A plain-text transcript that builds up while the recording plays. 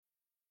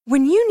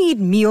When you need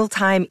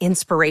mealtime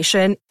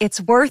inspiration,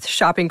 it's worth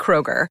shopping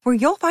Kroger, where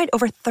you'll find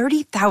over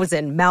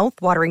 30,000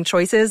 mouth-watering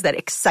choices that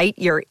excite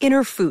your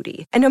inner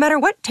foodie. And no matter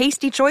what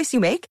tasty choice you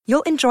make,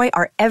 you'll enjoy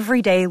our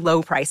everyday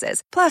low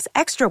prices, plus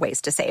extra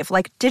ways to save,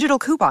 like digital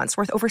coupons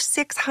worth over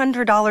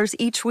 $600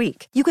 each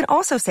week. You can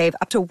also save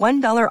up to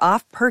 $1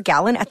 off per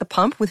gallon at the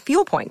pump with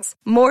fuel points.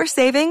 More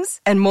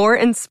savings and more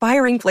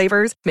inspiring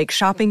flavors make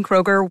shopping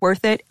Kroger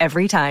worth it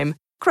every time.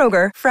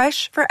 Kroger,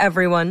 fresh for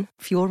everyone.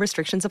 Fuel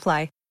restrictions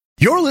apply.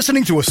 You're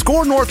listening to a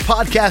Score North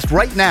podcast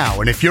right now,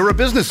 and if you're a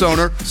business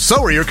owner,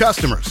 so are your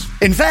customers.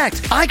 In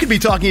fact, I could be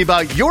talking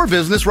about your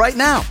business right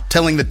now,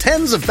 telling the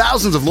tens of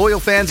thousands of loyal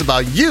fans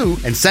about you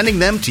and sending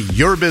them to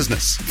your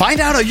business. Find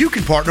out how you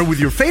can partner with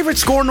your favorite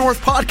Score North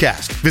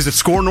podcast. Visit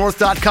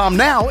scorenorth.com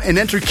now and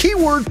enter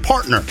keyword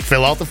partner.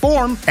 Fill out the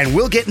form, and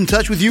we'll get in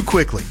touch with you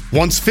quickly.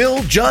 Once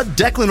Phil, Judd,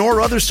 Declan, or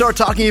others start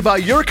talking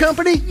about your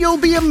company, you'll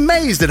be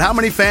amazed at how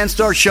many fans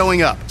start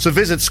showing up. So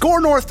visit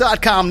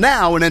scorenorth.com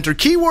now and enter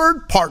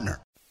keyword partner.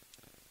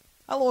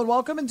 Hello and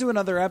welcome into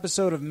another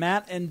episode of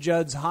Matt and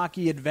Judd's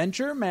Hockey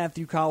Adventure.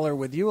 Matthew Collar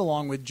with you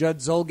along with Judd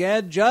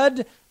Zolgad.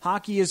 Judd,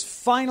 hockey is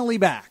finally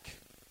back.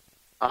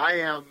 I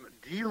am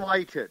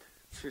delighted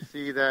to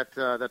see that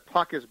that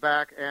puck is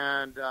back,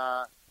 and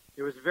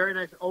it was a very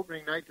nice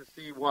opening night to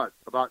see,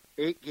 about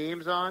 8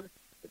 games on.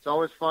 It's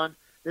always fun.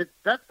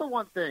 That's the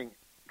one thing,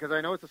 because I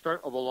know it's the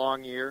start of a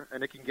long year,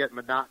 and it can get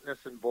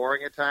monotonous and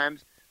boring at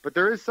times, but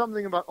there is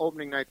something about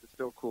opening night that's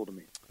still cool to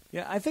me.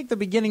 Yeah, I think the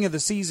beginning of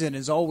the season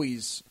is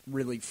always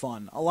really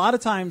fun. A lot of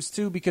times,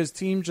 too, because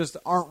teams just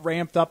aren't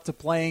ramped up to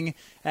playing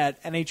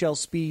at NHL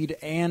speed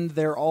and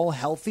they're all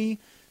healthy.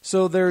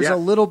 So there's a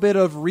little bit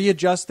of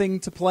readjusting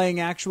to playing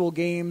actual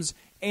games,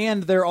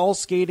 and they're all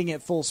skating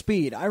at full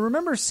speed. I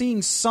remember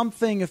seeing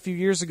something a few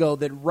years ago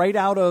that right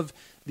out of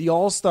the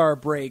All-Star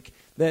break,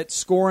 that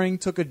scoring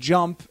took a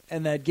jump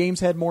and that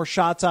games had more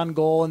shots on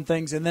goal and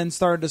things, and then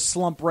started to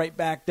slump right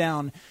back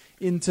down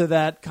into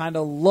that kind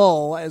of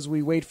lull as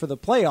we wait for the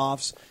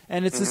playoffs.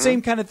 And it's the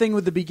same kind of thing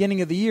with the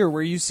beginning of the year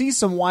where you see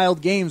some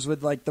wild games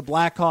with like the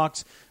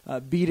Blackhawks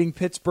beating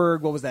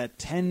Pittsburgh,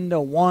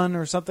 10-1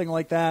 or something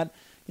like that.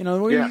 You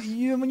know,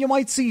 you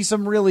might see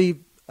some really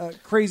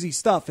crazy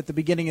stuff at the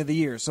beginning of the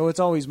year. So it's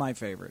always my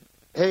favorite.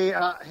 Hey,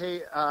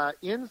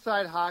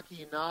 inside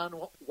hockey,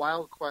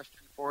 non-wild question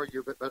for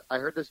you, but I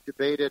heard this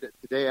debated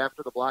the day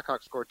after the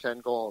Blackhawks scored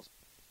 10 goals.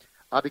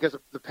 Because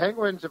the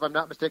Penguins, if I'm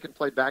not mistaken,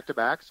 played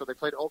back-to-back. So they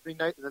played opening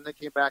night, and then they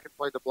came back and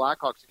played the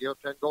Blackhawks and gave up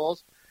 10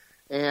 goals.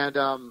 And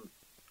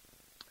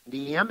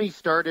Niemi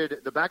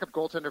started, the backup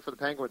goaltender for the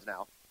Penguins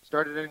now,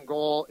 started in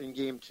goal in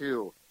Game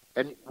 2.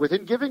 And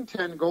within giving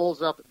 10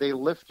 goals up, they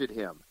lifted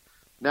him.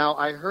 Now,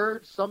 I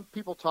heard some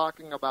people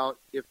talking about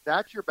if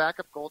that's your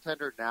backup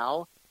goaltender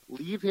now,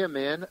 leave him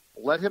in,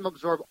 let him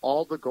absorb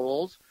all the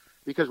goals.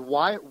 Because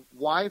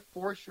why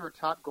force your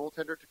top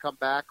goaltender to come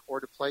back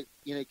or to play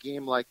in a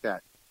game like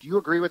that? Do you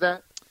agree with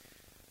that?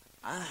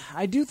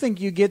 I do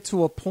think you get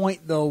to a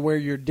point, though, where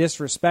you're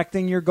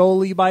disrespecting your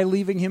goalie by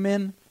leaving him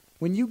in.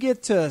 When you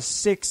get to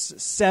 6,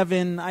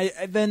 7,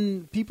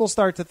 then people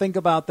start to think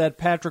about that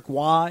Patrick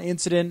Waugh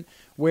incident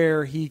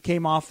where he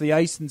came off the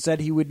ice and said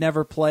he would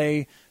never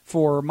play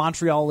for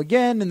Montreal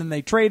again, and then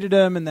they traded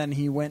him, and then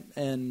he went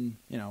and,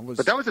 was...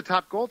 But that was a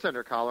top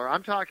goaltender, Collar.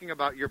 I'm talking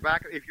about your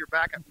backup, if your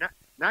backup,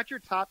 not your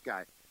top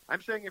guy.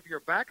 I'm saying if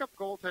your backup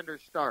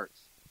goaltender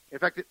starts. In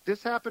fact,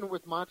 this happened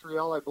with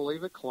Montreal, I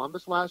believe, at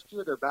Columbus last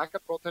year. Their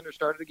backup goaltender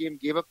started the game,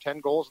 gave up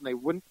 10 goals, and they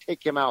wouldn't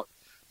take him out.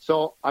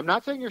 So I'm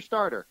not saying your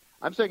starter.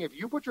 I'm saying if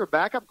you put your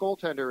backup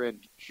goaltender in,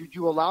 should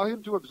you allow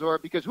him to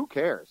absorb? Because who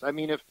cares? I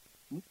mean, if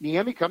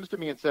Niemi comes to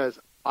me and says,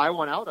 I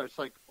want out, I was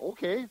like,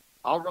 okay,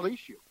 I'll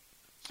release you.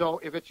 So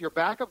if it's your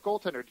backup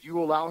goaltender, do you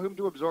allow him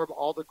to absorb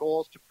all the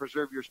goals to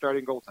preserve your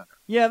starting goaltender?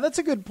 Yeah, that's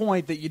a good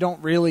point that you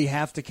don't really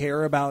have to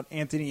care about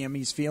Anthony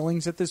Niemi's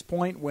feelings at this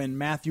point when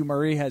Matthew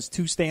Murray has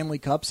 2 Stanley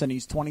Cups and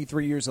he's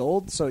 23 years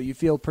old, so you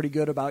feel pretty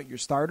good about your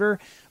starter.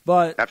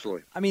 But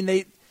absolutely. I mean,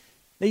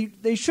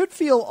 they should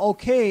feel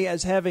okay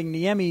as having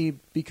Niemi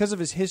because of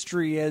his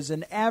history as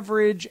an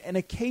average and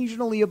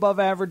occasionally above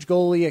average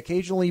goalie,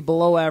 occasionally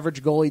below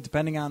average goalie,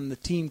 depending on the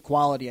team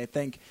quality, I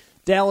think.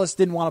 Dallas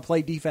didn't want to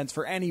play defense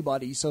for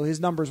anybody, so his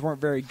numbers weren't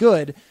very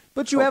good.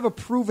 But you have a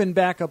proven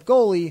backup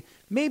goalie.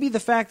 Maybe the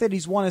fact that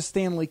he's won a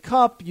Stanley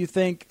Cup, you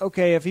think,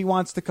 okay, if he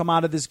wants to come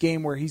out of this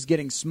game where he's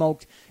getting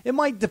smoked, it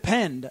might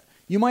depend.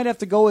 You might have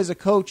to go as a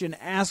coach and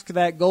ask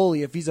that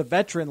goalie if he's a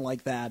veteran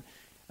like that.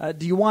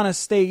 Do you want to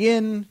stay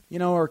in,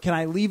 or can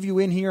I leave you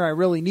in here? I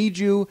really need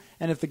you.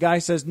 And if the guy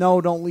says, no,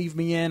 don't leave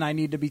me in, I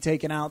need to be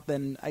taken out,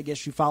 then I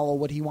guess you follow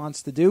what he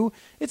wants to do.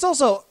 It's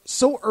also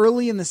so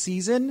early in the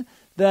season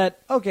that,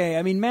 okay,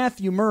 I mean,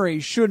 Matthew Murray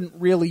shouldn't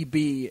really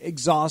be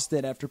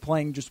exhausted after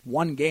playing just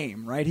one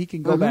game, right? He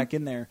can go back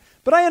in there.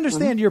 But I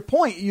understand your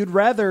point. You'd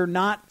rather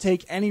not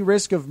take any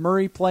risk of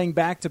Murray playing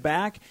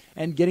back-to-back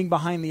and getting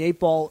behind the 8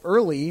 ball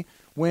early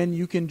when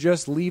you can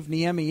just leave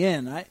Niemi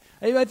in.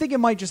 I think it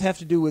might just have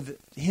to do with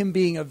him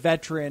being a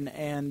veteran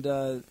and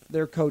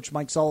their coach,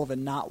 Mike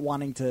Sullivan, not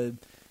wanting to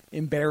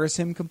embarrass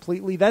him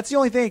completely. That's the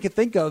only thing I could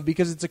think of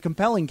because it's a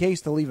compelling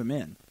case to leave him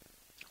in.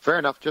 Fair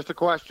enough. Just a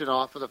question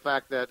off of the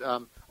fact that,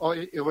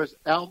 it was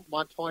Al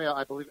Montoya,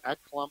 I believe, at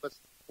Columbus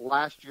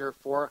last year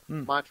for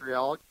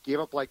Montreal, gave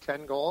up like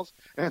 10 goals,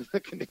 and the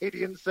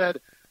Canadians said,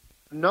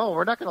 no,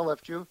 we're not going to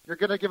lift you. You're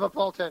going to give up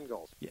all 10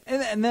 goals. Yeah,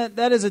 and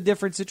that is a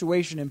different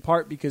situation in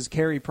part because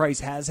Carey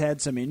Price has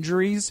had some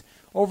injuries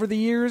over the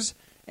years,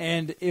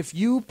 and if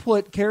you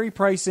put Carey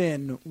Price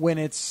in when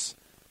it's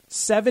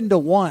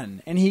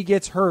 7-1 and he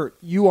gets hurt,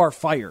 you are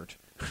fired.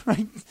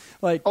 Right?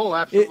 Like, oh,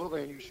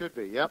 absolutely, and you should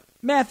be. Yep.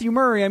 Matthew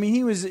Murray, I mean,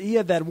 he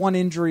had that one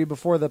injury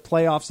before the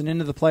playoffs and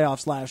into the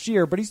playoffs last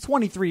year, but he's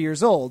 23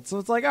 years old, so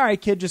it's like, all right,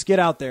 kid, just get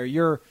out there.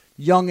 You're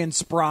young and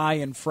spry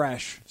and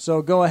fresh,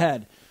 so go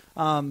ahead.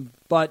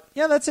 But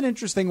yeah, that's an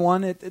interesting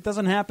one. It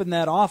doesn't happen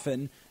that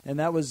often, and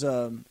that was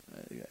an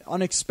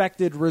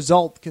unexpected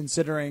result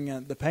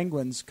considering the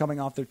Penguins coming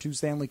off their 2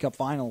 Stanley Cup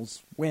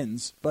Finals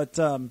wins. But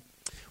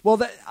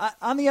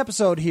on the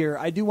episode here,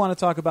 I do want to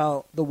talk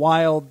about the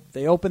Wild.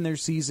 They open their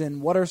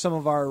season. What are some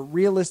of our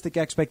realistic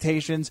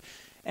expectations?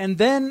 And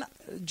then,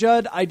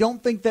 Judd, I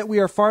don't think that we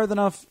are far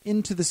enough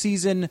into the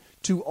season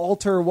to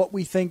alter what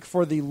we think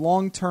for the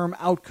long-term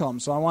outcome.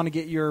 So I want to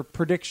get your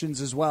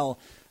predictions as well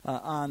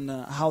on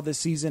how this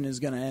season is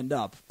going to end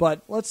up.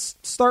 But let's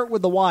start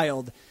with the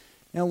Wild.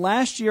 Now,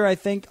 last year, I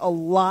think a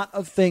lot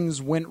of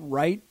things went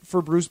right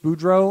for Bruce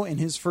Boudreau in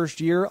his first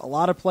year. A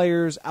lot of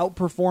players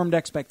outperformed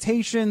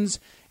expectations,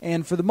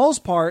 and for the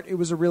most part, it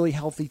was a really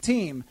healthy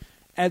team.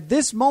 At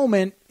this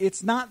moment,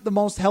 it's not the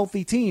most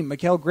healthy team.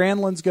 Mikael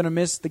Granlund's going to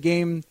miss the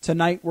game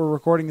tonight. We're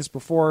recording this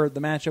before the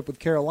matchup with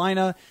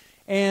Carolina.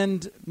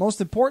 And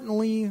most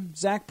importantly,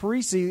 Zach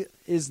Parise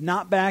is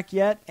not back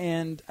yet,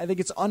 and I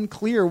think it's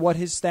unclear what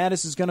his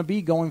status is going to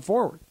be going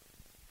forward.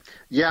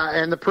 Yeah,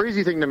 and the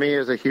Parise thing to me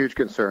is a huge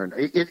concern.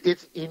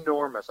 It's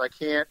enormous. I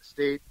can't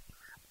state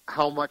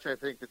how much I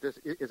think that this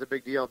is a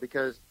big deal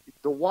because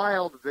the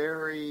Wild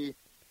very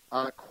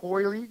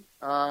coyly,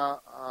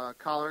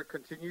 Collar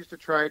continues to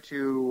try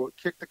to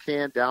kick the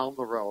can down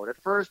the road.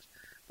 At first,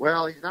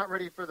 well, he's not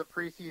ready for the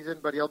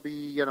preseason, but he'll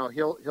be,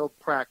 he'll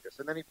practice,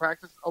 and then he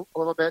practices a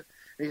little bit.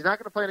 And he's not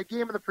going to play in a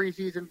game in the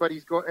preseason, but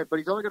he's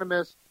only going to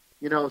miss,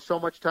 so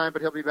much time,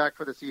 but he'll be back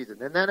for the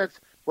season. And then it's,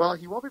 well,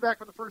 he won't be back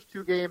for the first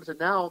 2 games, and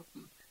now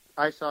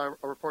I saw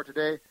a report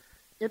today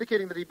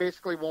indicating that he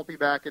basically won't be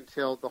back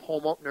until the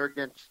home opener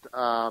against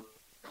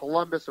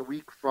Columbus a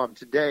week from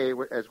today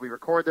as we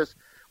record this,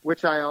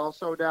 which I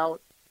also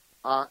doubt.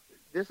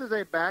 This is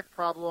a back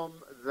problem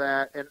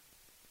and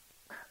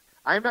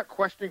I'm not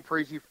questioning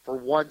Parise for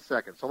 1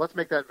 second, so let's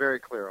make that very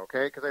clear,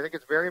 okay? Because I think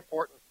it's very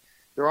important.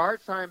 There are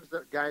times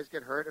that guys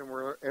get hurt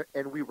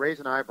and we raise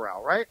an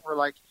eyebrow, right? We're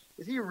like,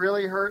 is he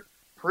really hurt?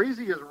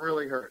 Parise is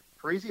really hurt.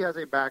 Parise has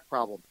a back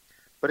problem,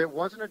 but it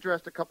wasn't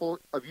addressed a couple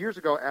of years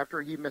ago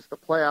after he missed the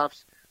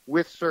playoffs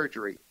with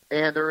surgery.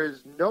 And there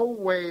is no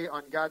way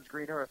on God's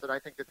green earth that I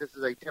think that this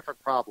is a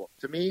different problem.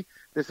 To me,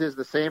 this is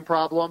the same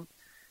problem.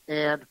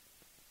 And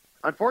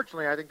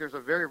unfortunately, I think there's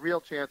a very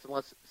real chance,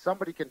 unless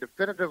somebody can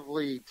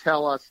definitively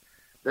tell us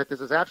that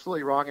this is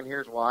absolutely wrong and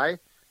here's why,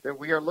 that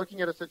we are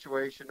looking at a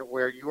situation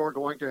where you are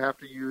going to have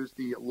to use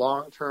the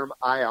long-term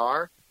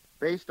IR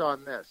based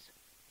on this.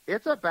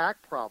 It's a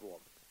back problem.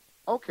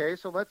 Okay,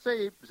 so let's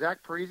say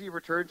Zach Parise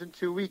returns in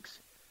 2 weeks.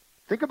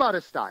 Think about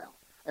his style.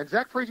 And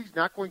Zach Parise is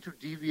not going to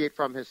deviate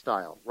from his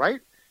style, right?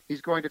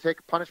 He's going to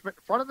take punishment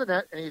in front of the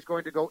net, and he's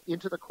going to go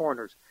into the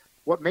corners.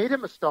 What made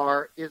him a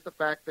star is the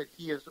fact that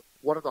he is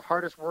one of the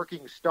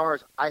hardest-working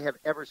stars I have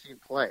ever seen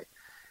play.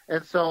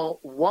 And so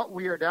what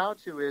we are down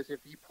to is if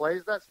he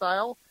plays that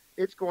style,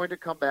 it's going to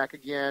come back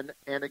again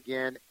and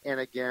again and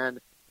again.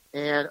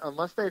 And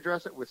unless they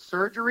address it with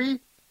surgery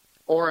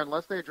or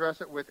unless they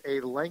address it with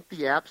a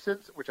lengthy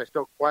absence, which I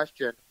still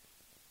question,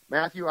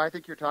 Matthew, I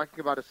think you're talking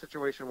about a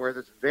situation where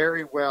this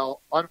very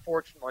well,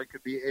 unfortunately,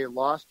 could be a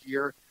lost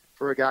year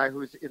for a guy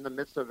who's in the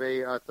midst of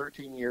a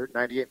 13-year,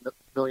 $98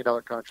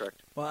 million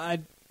contract. Well,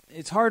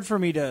 it's hard for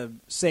me to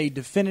say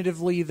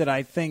definitively that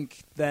I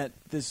think that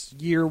this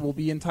year will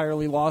be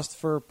entirely lost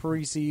for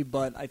Parise,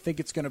 but I think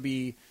it's going to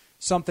be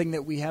something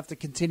that we have to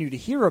continue to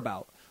hear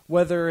about,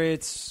 whether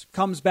it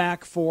comes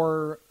back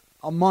for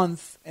a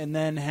month and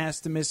then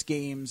has to miss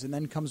games and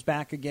then comes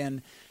back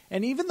again.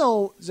 And even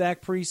though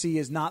Zach Parise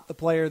is not the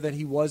player that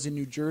he was in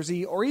New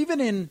Jersey, or even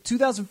in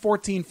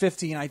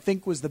 2014-15, I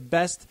think was the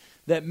best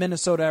that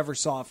Minnesota ever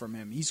saw from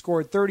him. He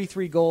scored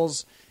 33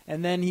 goals,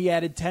 and then he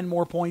added 10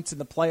 more points in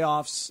the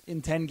playoffs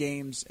in 10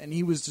 games, and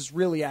he was just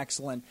really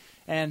excellent.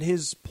 And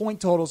his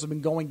point totals have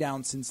been going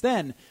down since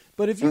then.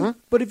 But if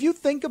you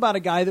think about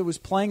a guy that was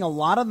playing a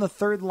lot on the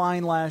third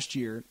line last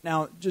year,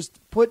 now just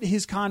put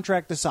his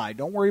contract aside.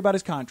 Don't worry about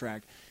his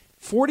contract.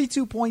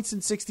 42 points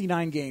in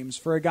 69 games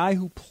for a guy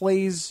who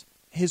plays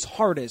his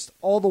hardest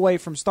all the way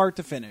from start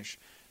to finish.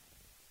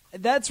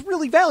 That's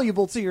really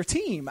valuable to your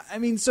team. I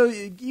mean, so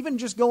even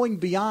just going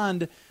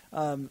beyond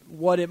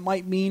what it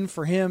might mean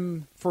for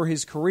him for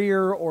his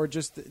career or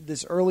just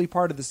this early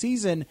part of the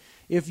season.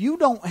 If you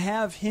don't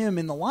have him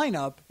in the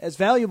lineup, as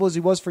valuable as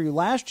he was for you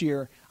last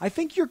year, I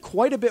think you're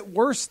quite a bit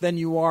worse than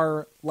you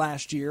are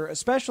last year,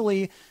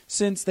 especially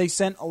since they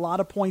sent a lot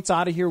of points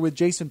out of here with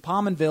Jason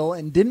Pominville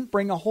and didn't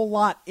bring a whole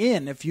lot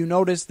in. If you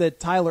notice that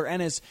Tyler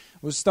Ennis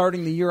was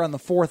starting the year on the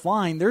fourth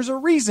line, there's a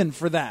reason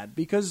for that,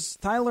 because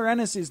Tyler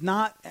Ennis is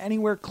not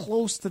anywhere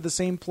close to the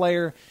same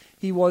player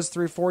he was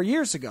 3 or 4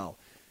 years ago.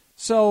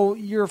 So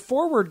your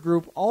forward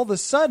group, all of a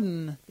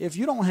sudden, if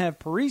you don't have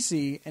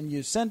Parise and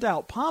you sent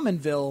out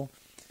Pominville,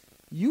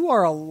 you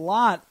are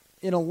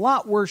in a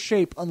lot worse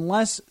shape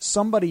unless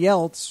somebody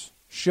else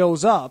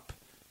shows up.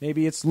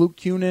 Maybe it's Luke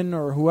Kunin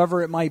or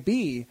whoever it might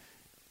be,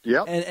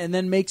 and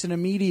then makes an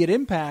immediate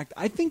impact.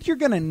 I think you're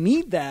going to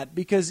need that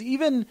because are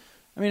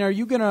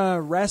you going to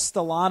rest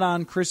a lot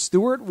on Chris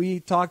Stewart?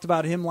 We talked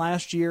about him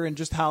last year and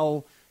just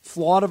how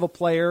flawed of a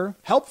player,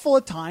 helpful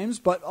at times,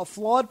 but a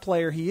flawed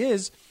player he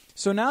is.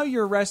 So now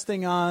you're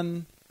resting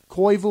on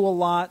Koivu a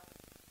lot,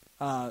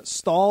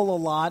 Stahl a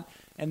lot,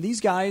 and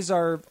these guys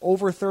are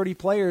over 30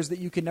 players that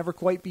you can never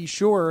quite be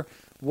sure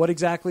what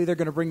exactly they're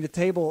going to bring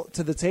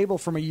to the table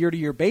from a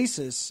year-to-year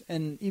basis.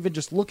 And even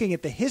just looking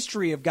at the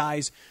history of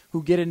guys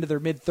who get into their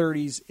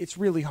mid-30s, it's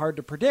really hard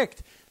to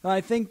predict. And I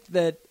think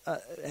that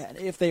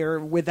if they are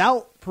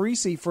without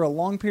Parise for a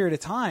long period of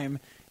time,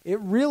 it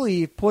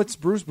really puts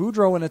Bruce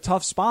Boudreau in a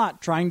tough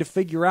spot trying to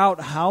figure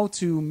out how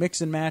to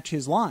mix and match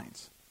his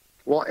lines.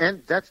 Well,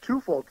 and that's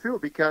twofold, too,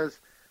 because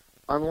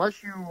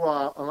unless you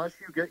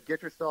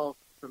get yourself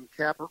some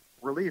cap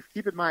relief,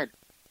 keep in mind,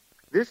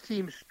 this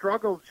team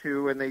struggled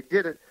to, and they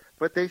did it,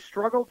 but they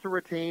struggled to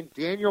retain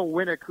Daniel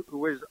Winnick, who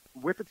was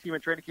with the team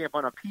in training camp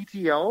on a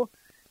PTO,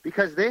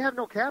 because they have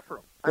no cap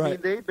room.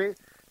 Right.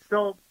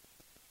 So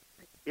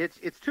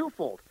it's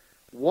twofold.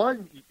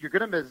 One, you're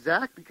going to miss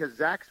Zach because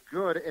Zach's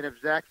good, and if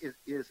Zach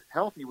is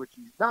healthy, which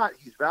he's not,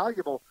 he's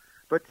valuable.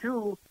 But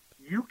two,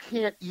 you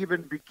can't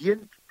even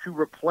begin to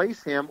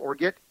replace him or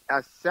get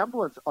a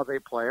semblance of a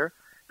player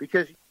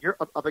because you're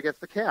up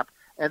against the cap.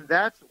 And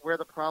that's where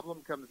the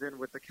problem comes in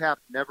with the cap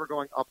never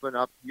going up and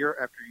up year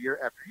after year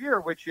after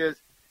year, which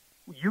is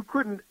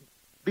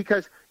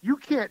because you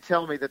can't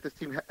tell me that this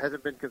team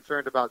hasn't been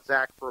concerned about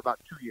Zach for about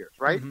 2 years,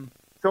 right? Mm-hmm.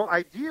 So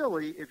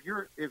ideally, if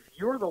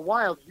you're the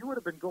Wild, you would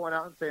have been going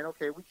out and saying,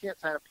 okay, we can't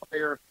sign a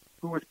player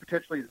who was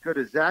potentially as good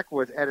as Zach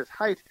was at his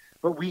height,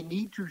 but we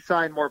need to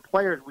sign more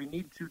players. We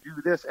need to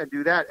do this and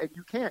do that, and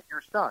you can't.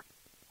 You're stuck.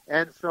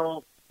 And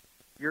so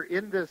you're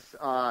in this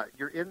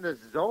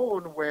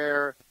zone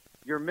where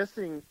you're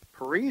missing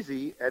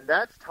Parise, and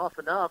that's tough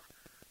enough.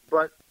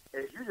 But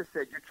as you just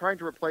said, you're trying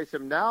to replace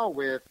him now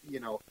with,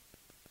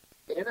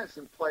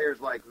 innocent players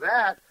like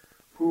that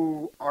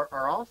who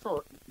are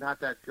also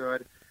not that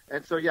good.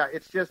 And so, yeah,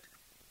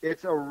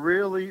 it's a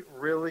really,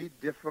 really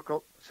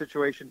difficult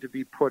situation to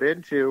be put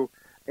into.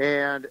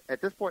 And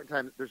at this point in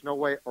time, there's no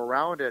way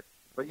around it.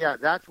 But, yeah,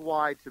 that's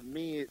why, to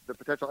me, the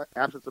potential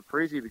absence of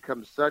Parise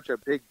becomes such a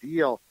big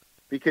deal,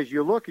 because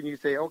you look and you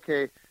say,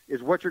 okay,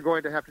 is what you're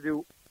going to have to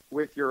do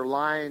with your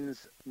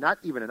lines not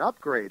even an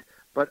upgrade,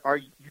 but are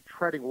you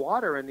treading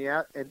water? And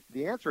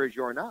the answer is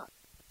you're not.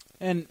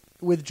 And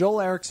with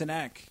Joel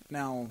Eriksson-Ek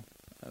now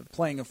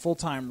playing a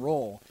full-time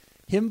role,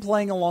 him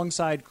playing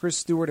alongside Chris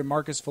Stewart and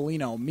Marcus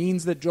Foligno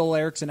means that Joel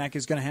Eriksson-Ek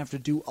is going to have to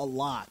do a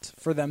lot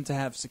for them to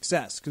have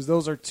success, because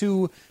those are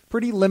two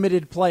pretty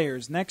limited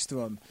players next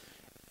to him.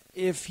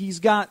 If he's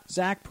got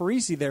Zach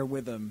Parise there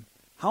with him,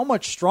 how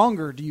much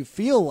stronger do you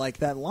feel like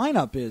that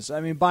lineup is?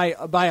 I mean, by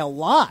a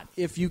lot.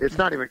 It's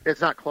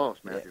not close,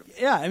 Matthew.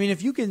 Yeah, I mean,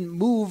 if you can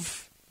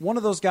move one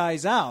of those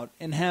guys out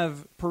and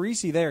have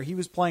Parise there, he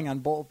was playing on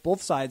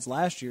both sides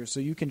last year,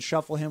 so you can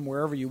shuffle him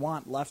wherever you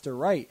want, left or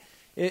right.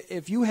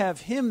 If you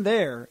have him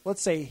there,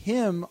 let's say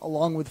him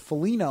along with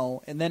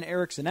Foligno and then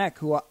Eriksson-Ek,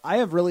 who I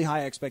have really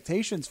high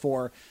expectations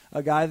for,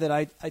 a guy that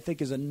I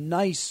think is a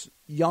nice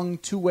young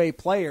two-way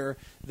player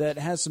that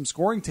has some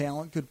scoring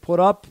talent, could put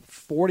up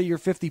 40 or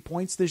 50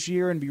 points this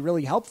year and be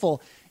really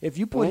helpful. If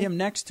you put him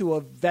next to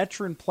a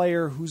veteran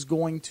player who's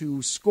going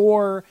to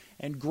score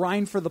and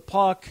grind for the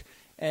puck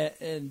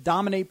and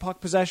dominate puck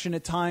possession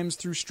at times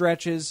through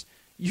stretches,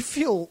 you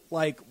feel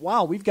like,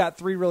 wow, we've got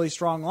three really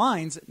strong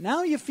lines.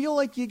 Now you feel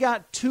like you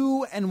got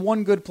two and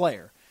one good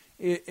player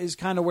is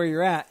kind of where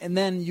you're at. And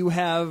then you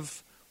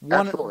have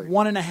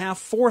one and a half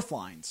fourth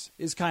lines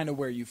is kind of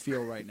where you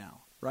feel right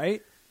now,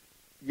 right?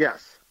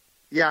 Yes.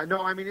 Yeah,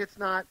 no, I mean, it's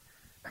not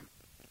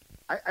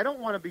 – I don't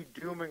want to be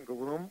doom and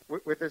gloom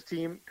with this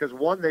team because,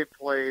 one, they've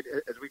played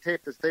 – as we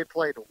tape this, they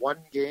played one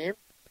game.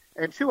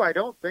 And, two, I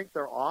don't think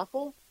they're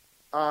awful.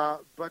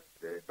 But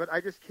I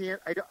just can't.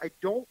 I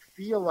don't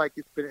feel like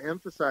it's been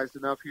emphasized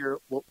enough here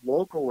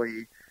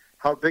locally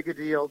how big a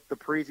deal the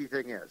Parise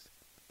thing is.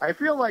 I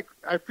feel like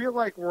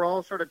we're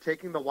all sort of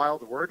taking the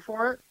Wild's word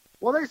for it.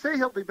 Well, they say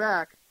he'll be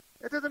back.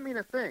 That doesn't mean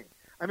a thing.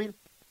 I mean,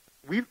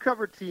 we've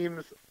covered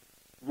teams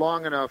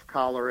long enough,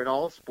 Collar, in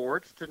all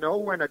sports to know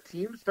when a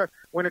team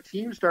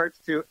starts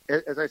to,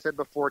 as I said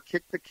before,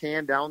 kick the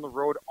can down the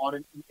road on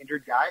an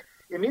injured guy.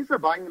 it means they're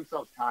buying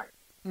themselves time.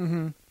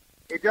 Mm-hmm.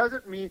 It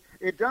doesn't mean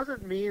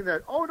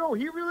that, oh, no,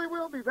 he really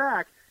will be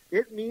back.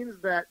 It means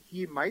that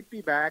he might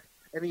be back.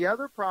 And the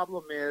other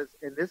problem is,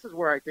 and this is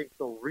where I think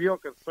the real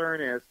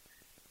concern is,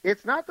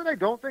 it's not that I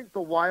don't think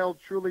the Wild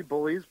truly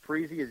believes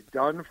Parise is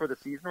done for the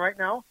season right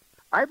now.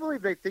 I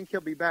believe they think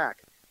he'll be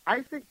back.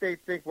 I think they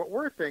think what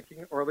we're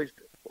thinking, or at least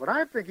what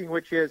I'm thinking,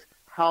 which is,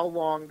 how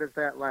long does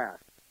that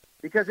last?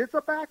 Because it's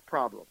a back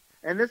problem.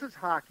 And this is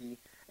hockey,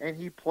 and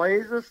he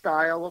plays a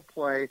style of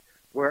play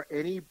where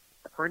any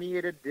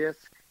herniated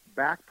disc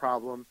back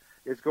problem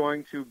is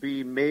going to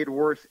be made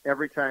worse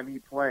every time he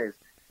plays.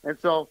 And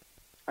so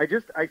I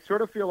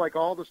sort of feel like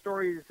all the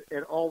stories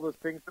and all the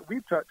things that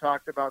we've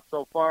talked about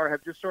so far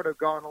have just sort of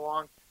gone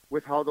along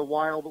with how the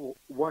Wild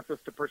wants us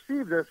to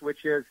perceive this,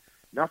 which is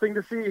nothing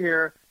to see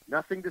here,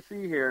 nothing to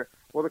see here.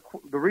 Well,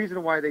 the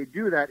reason why they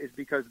do that is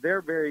because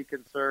they're very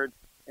concerned,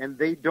 and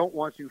they don't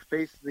want to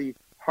face the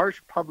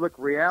harsh public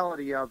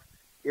reality of,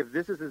 if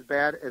this is as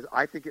bad as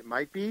I think it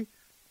might be,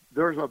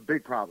 there's a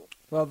big problem.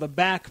 Well, the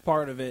back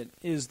part of it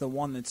is the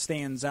one that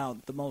stands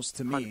out the most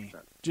to me.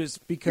 100%.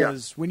 Just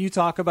because when you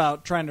talk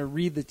about trying to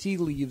read the tea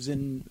leaves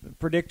and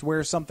predict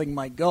where something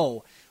might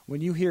go,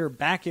 when you hear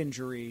back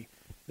injury,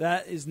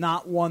 that is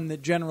not one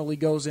that generally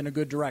goes in a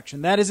good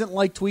direction. That isn't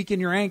like tweaking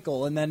your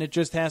ankle and then it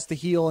just has to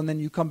heal and then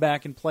you come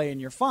back and play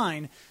and you're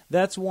fine.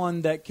 That's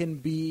one that can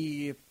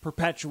be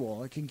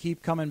perpetual. It can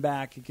keep coming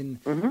back. It can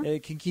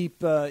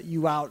keep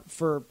you out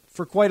for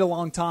quite a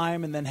long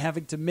time, and then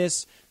having to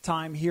miss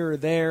time here or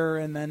there,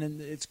 and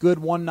then it's good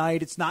one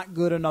night, it's not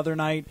good another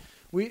night.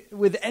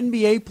 With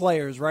NBA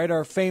players, right,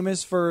 are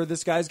famous for,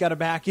 this guy's got a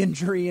back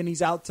injury and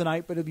he's out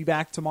tonight, but he'll be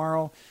back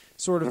tomorrow,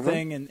 sort of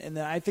thing. And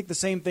I think the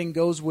same thing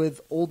goes with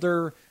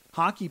older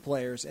hockey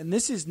players. And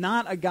this is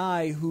not a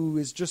guy who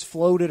is just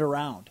floated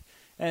around.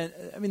 And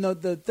I mean,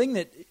 the thing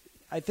that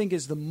I think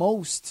is the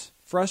most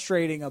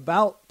frustrating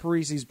about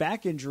Parise's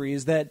back injury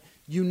is that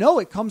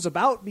it comes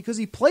about because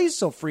he plays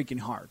so freaking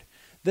hard.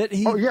 That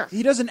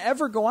he doesn't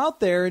ever go out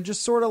there and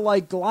just sort of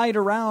like glide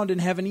around and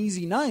have an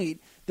easy night.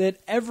 That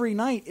every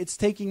night it's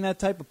taking that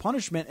type of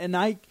punishment. And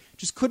I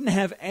just couldn't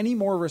have any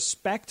more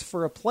respect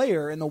for a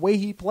player and the way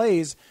he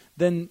plays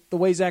than the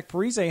way Zach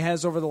Parise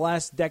has over the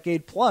last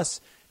decade plus.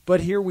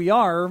 But here we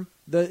are.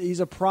 He's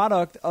a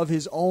product of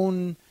his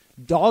own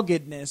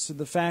doggedness,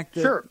 the fact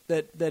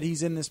that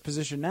he's in this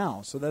position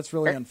now. So that's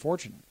really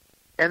unfortunate.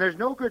 And there's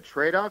no good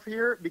trade-off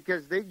here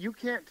because you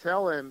can't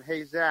tell him,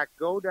 hey, Zach,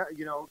 go down,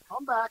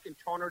 come back and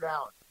tone her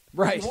down.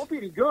 Right. He won't be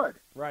any good.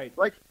 Right.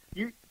 Like,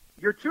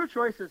 your two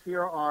choices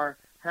here are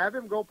have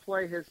him go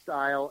play his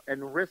style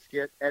and risk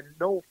it and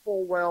know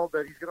full well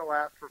that he's going to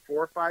last for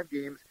 4 or 5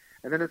 games,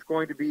 and then it's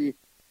going to be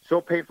so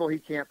painful he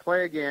can't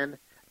play again,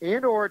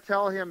 and or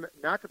tell him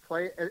not to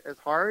play as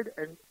hard,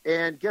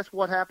 and guess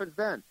what happens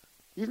then?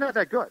 He's not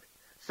that good.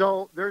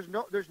 So there's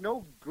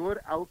no good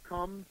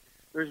outcome.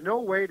 There's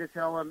no way to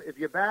tell him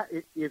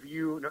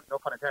no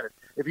pun intended,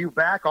 if you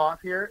back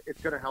off here,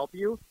 it's going to help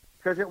you,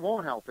 because it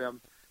won't help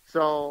him.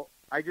 So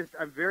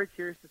I'm very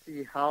curious to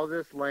see how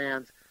this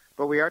lands.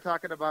 But we are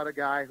talking about a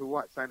guy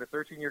who signed a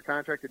 13-year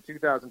contract in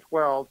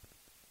 2012.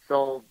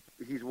 So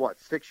he's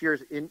 6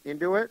 years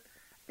into it,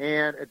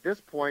 and at this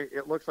point,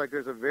 it looks like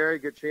there's a very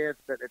good chance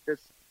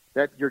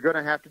that you're going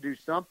to have to do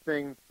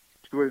something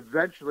to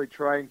eventually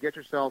try and get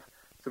yourself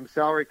some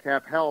salary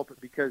cap help,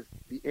 because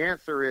the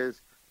answer is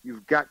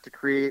you've got to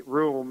create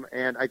room.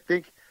 And I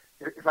think,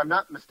 if I'm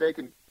not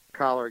mistaken,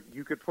 Collar,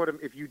 you could put him,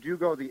 if you do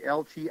go the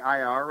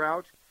LTIR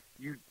route,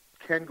 you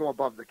can go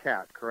above the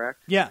cap, correct?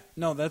 Yeah,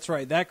 no, that's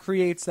right. That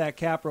creates that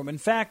cap room. In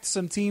fact,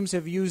 some teams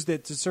have used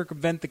it to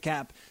circumvent the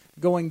cap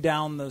going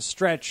down the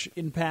stretch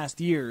in past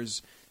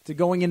years to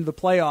going into the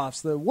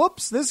playoffs.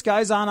 This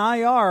guy's on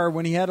IR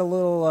when he had a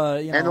little,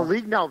 and the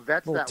league now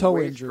vets that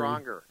way injury.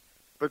 Stronger.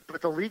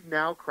 But the league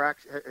now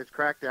has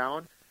cracked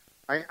down.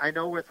 I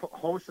know with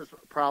Host's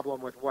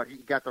problem with he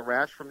got the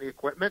rash from the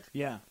equipment.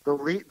 Yeah. The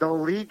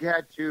league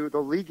had to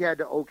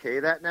okay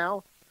that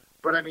now.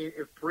 But I mean,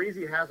 if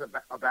Parise has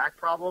a back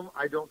problem,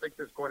 I don't think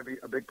there's going to be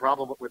a big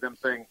problem with them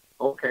saying,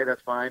 okay,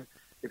 that's fine.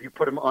 If you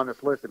put him on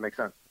this list, it makes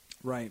sense.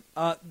 Right.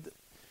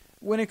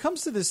 When it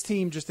comes to this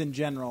team, just in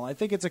general, I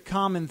think it's a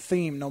common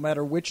theme, no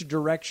matter which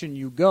direction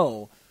you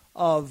go,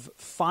 of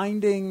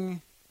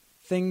finding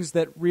things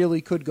that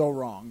really could go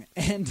wrong.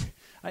 And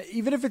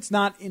even if it's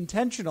not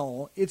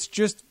intentional, it's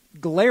just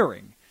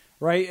glaring,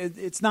 right?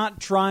 It's not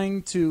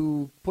trying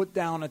to put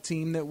down a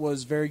team that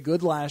was very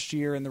good last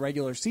year in the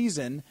regular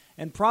season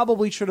and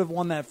probably should have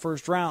won that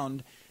first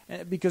round,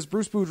 because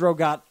Bruce Boudreau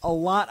got a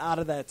lot out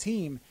of that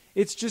team.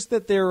 It's just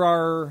that there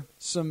are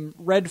some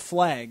red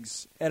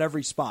flags at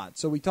every spot.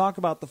 So we talk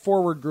about the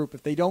forward group.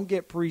 If they don't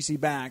get Parise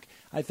back,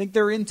 I think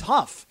they're in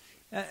tough.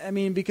 I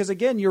mean, because,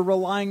 again, you're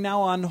relying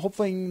now on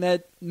hoping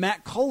that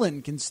Matt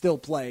Cullen can still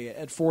play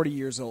at 40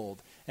 years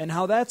old and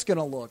how that's going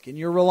to look. And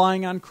you're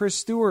relying on Chris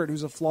Stewart,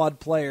 who's a flawed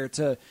player,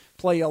 to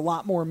play a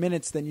lot more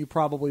minutes than you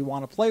probably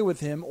want to play with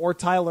him, or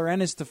Tyler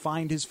Ennis to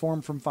find his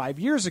form from 5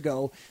 years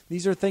ago.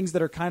 These are things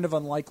that are kind of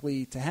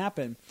unlikely to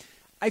happen.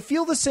 I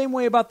feel the same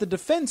way about the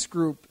defense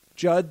group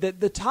Judd, that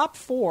the top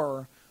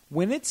four,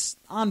 when it's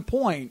on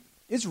point,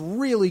 is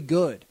really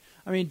good.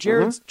 I mean,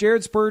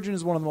 Jared Spurgeon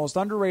is one of the most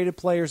underrated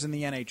players in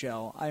the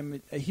NHL.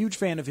 I'm a huge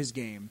fan of his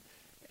game,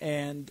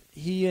 and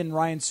he and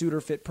Ryan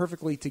Suter fit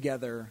perfectly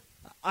together,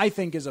 I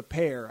think, as a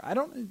pair.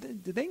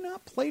 Did they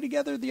not play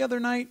together the other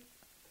night?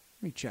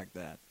 Let me check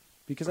that.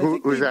 Because I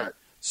think who's that?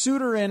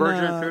 Suter and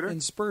Spurgeon.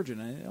 And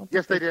Spurgeon.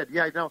 Yes, they did.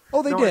 Yeah, no.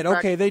 Oh, they did.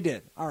 Okay, they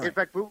did. All right. In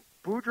fact,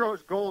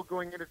 Boudreau's goal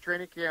going into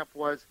training camp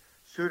was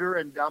Suter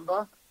and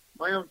Dumba.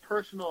 My own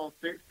personal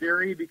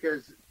theory,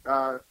 because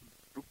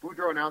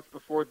Boudreau announced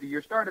before the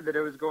year started that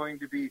it was going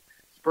to be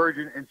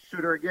Spurgeon and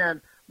Suter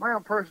again. My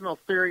own personal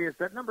theory is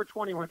that number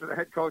 20 went to the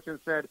head coach and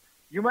said,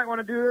 "You might want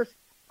to do this.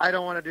 I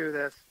don't want to do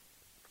this.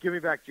 Give me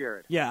back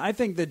Jared." Yeah, I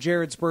think that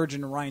Jared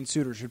Spurgeon and Ryan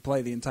Suter should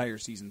play the entire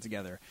season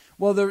together.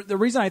 Well, the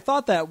reason I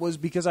thought that was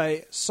because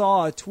I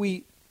saw a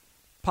tweet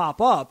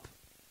pop up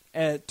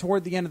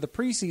toward the end of the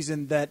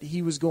preseason that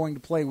he was going to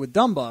play with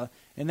Dumba,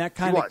 and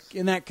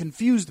that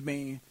confused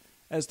me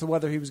as to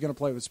whether he was going to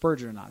play with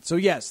Spurgeon or not. So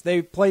yes,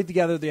 they played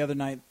together the other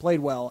night, played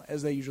well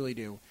as they usually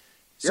do.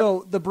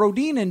 So the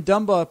Brodin and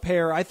Dumba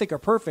pair, I think, are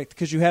perfect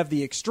because you have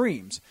the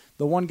extremes.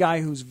 The one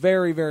guy who's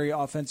very, very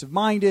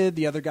offensive-minded,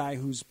 the other guy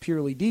who's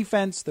purely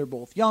defense. They're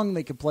both young.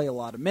 They can play a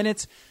lot of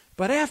minutes.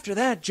 But after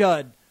that,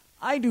 Judd,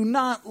 I do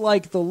not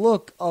like the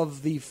look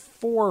of the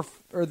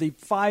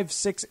 5,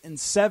 6, and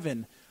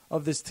 7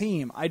 of this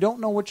team. I don't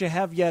know what you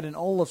have yet in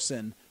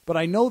Olofsson, but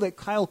I know that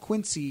Kyle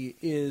Quincy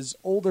is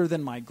older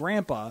than my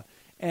grandpa,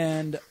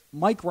 and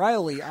Mike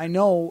Riley, I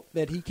know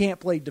that he can't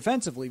play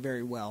defensively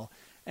very well.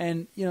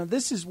 And,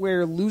 this is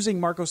where losing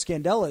Marco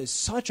Scandella is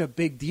such a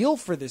big deal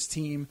for this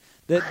team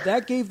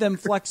that gave them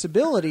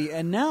flexibility.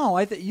 And now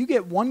you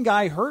get one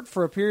guy hurt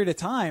for a period of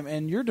time,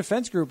 and your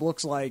defense group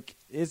looks like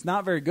it's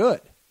not very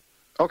good.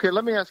 Okay,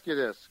 let me ask you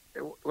this.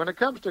 When it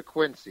comes to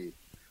Quincy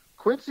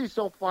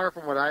so far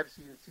from what I've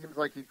seen seems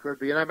like he could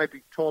be, and I might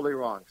be totally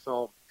wrong.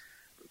 So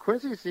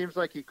Quincy seems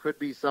like he could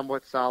be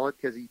somewhat solid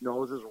because he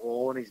knows his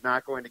role and he's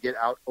not going to get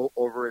out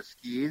over his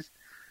skis.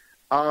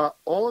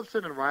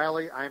 Olofsson and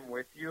Riley, I'm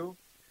with you.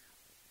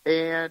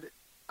 And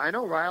I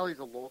know Riley's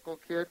a local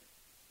kid,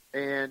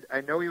 and I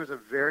know he was a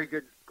very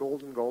good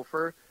Golden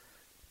Gopher,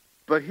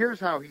 but here's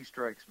how he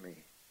strikes me.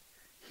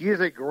 He is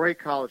a great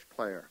college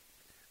player,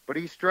 but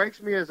he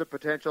strikes me as a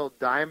potential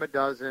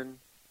dime-a-dozen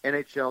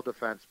NHL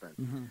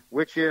defenseman,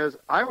 which is,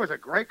 I was a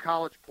great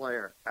college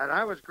player, and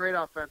I was great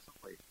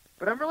offensively,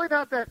 but I'm really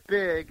not that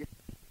big,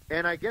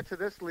 and I get to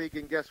this league,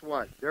 and guess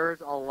what? There's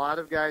a lot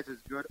of guys as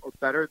good or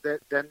better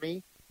than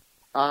me.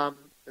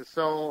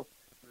 So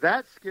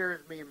that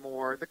scares me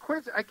more. The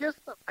Quincy, I guess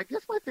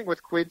my thing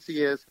with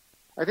Quincy is,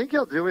 I think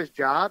he'll do his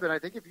job, and I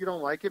think if you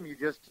don't like him, you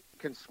just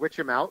can switch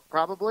him out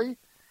probably.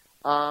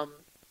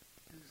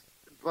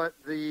 But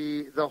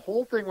the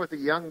whole thing with the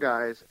young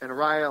guys and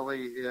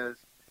Riley is,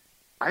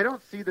 I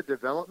don't see the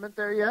development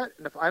there yet,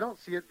 and if I don't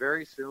see it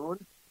very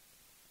soon,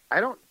 I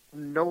don't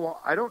know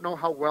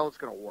how well it's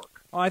going to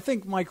work. Well, I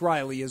think Mike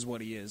Riley is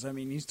what he is. I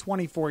mean, he's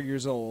 24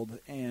 years old,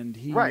 and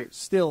he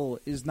still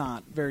is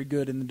not very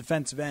good in the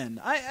defensive end.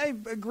 I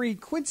agree.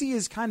 Quincy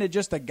is kind of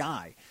just a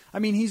guy. I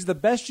mean, he's the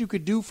best you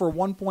could do for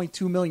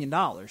 $1.2 million,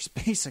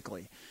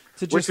 basically.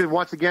 Which is,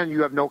 once again,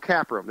 you have no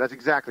cap room. That's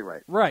exactly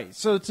right. Right.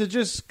 So to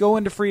just go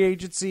into free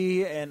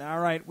agency and, all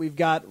right, we've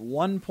got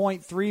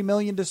 $1.3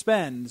 million to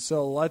spend,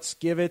 so let's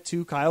give it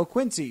to Kyle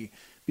Quincy,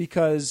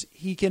 because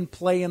he can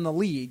play in the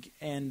league,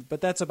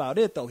 but that's about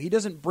it, though. He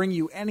doesn't bring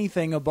you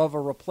anything above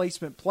a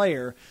replacement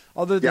player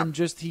other than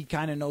just he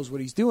kind of knows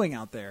what he's doing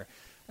out there.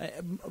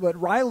 But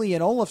Riley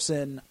and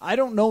Olofsson, I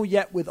don't know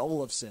yet with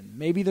Olofsson.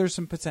 Maybe there's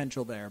some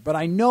potential there. But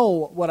I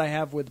know what I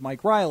have with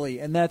Mike Riley,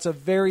 and that's a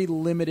very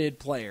limited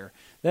player.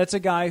 That's a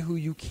guy who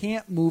you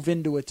can't move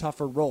into a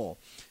tougher role.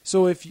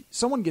 So if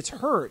someone gets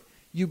hurt,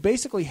 you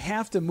basically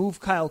have to move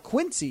Kyle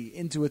Quincy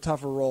into a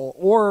tougher role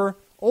or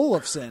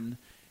Olofsson.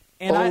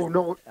 And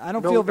I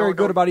don't feel very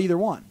good about either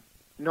one.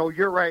 No,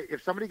 you're right.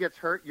 If somebody gets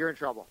hurt, you're in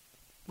trouble.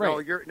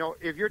 Right.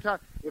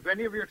 If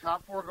any of your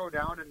top four go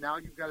down and now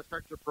you've got to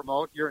start to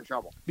promote, you're in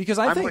trouble. Because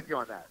I'm with you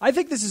on that. I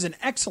think this is an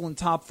excellent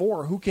top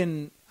four who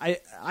can,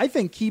 I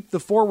think, keep the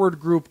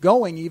forward group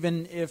going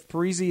even if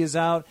Parise is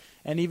out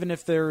and even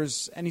if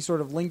there's any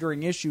sort of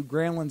lingering issue.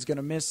 Granlund's going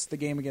to miss the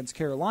game against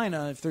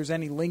Carolina. If there's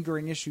any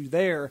lingering issue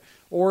there,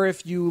 or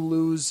if you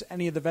lose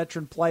any of the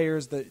veteran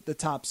players, the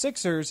top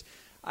sixers,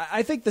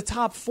 I think the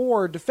top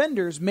four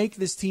defenders make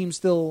this team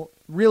still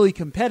really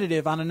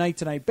competitive on a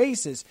night-to-night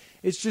basis.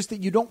 It's just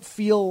that you don't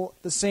feel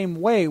the same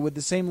way with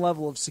the same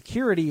level of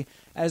security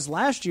as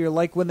last year.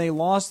 Like when they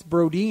lost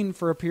Brodin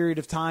for a period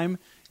of time,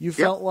 you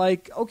felt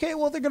like, okay,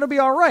 well, they're going to be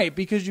all right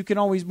because you can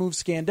always move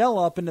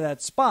Scandella up into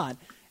that spot.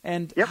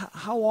 And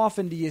how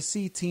often do you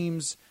see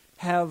teams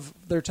have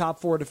their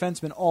top four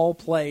defensemen all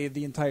play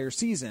the entire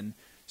season?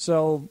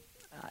 So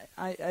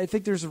I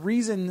think there's a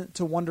reason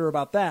to wonder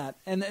about that.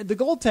 And the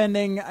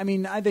goaltending, I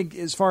mean, I think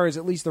as far as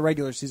at least the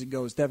regular season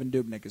goes, Devin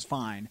Dubnyk is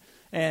fine.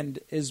 and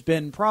has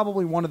been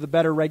probably one of the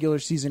better regular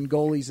season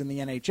goalies in the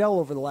NHL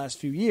over the last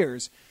few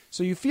years.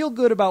 So you feel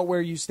good about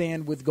where you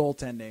stand with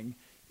goaltending.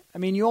 I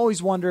mean, you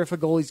always wonder if a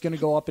goalie's going to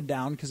go up and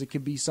down because it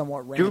can be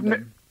somewhat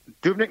random.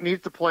 Dubnyk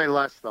needs to play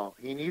less, though.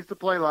 He needs to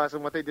play less,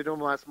 and what they did to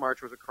him last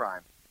March was a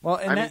crime. Well,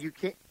 and mean, you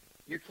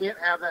can't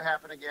have that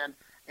happen again.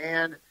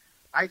 And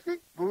I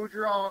think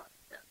Boudreau,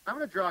 I'm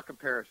going to draw a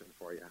comparison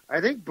for you.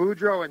 I think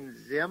Boudreau and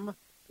Zim,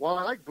 while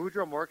I like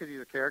Boudreau more because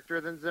he's a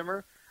character than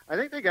Zimmer, I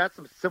think they got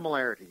some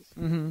similarities.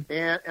 Mm-hmm.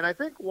 And I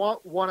think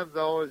one of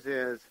those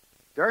is,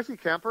 Darcy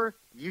Kemper,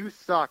 you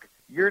suck.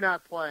 You're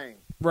not playing.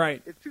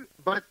 Right.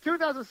 But it's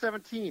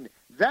 2017.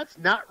 That's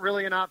not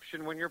really an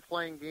option when you're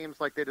playing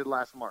games like they did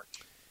last March.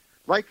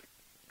 Like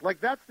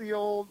that's the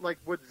old, like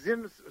what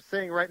Zim's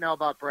saying right now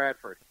about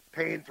Bradford,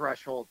 pain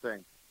threshold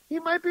thing. He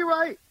might be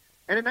right.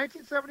 And in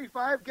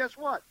 1975, guess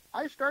what?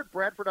 I start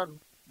Bradford on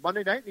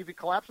Monday night, and if he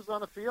collapses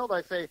on the field,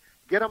 I say,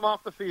 get him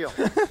off the field.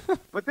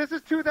 But this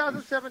is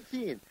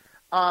 2017.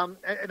 And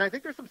I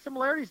think there's some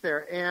similarities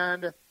there.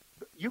 And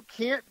you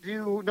can't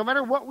do, no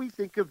matter what we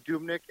think of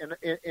Dubnyk,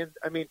 and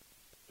I mean,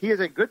 he is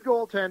a good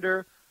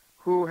goaltender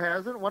who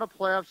hasn't won a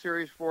playoff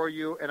series for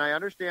you, and I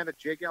understand that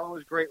Jake Allen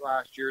was great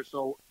last year,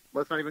 so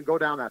let's not even go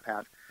down that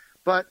path.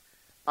 But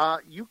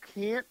you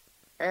can't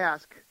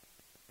ask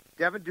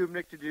Devin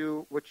Dubnyk to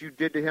do what you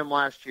did to him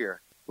last year,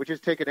 which is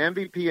take an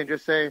MVP and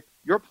just say,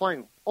 you're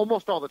playing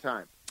almost all the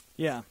time.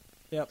 Yeah.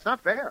 Yep. It's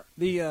not fair.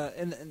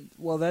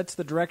 Well, that's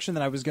the direction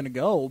that I was going to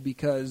go,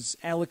 because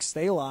Alex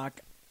Stalock,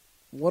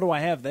 what do I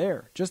have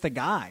there? Just a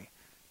guy,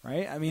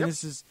 right? I mean,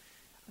 This is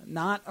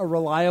not a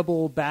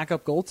reliable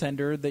backup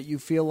goaltender that you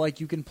feel like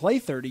you can play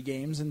 30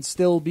 games and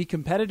still be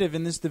competitive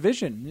in this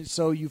division.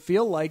 So you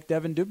feel like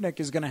Devin Dubnyk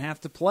is going to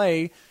have to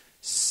play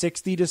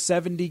 60 to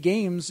 70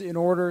 games in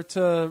order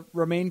to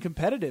remain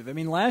competitive. I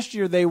mean, last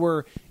year they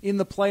were in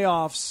the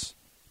playoffs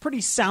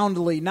pretty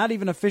soundly, not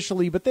even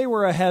officially, but they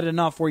were ahead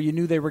enough where you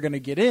knew they were going to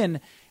get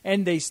in,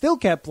 and they still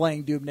kept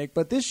playing Dubnyk.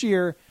 But this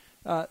year,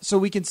 so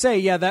we can say,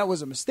 yeah, that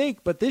was a mistake,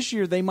 but this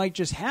year they might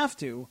just have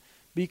to,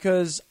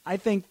 because I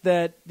think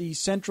that the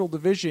Central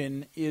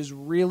Division is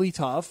really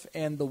tough,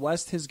 and the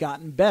West has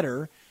gotten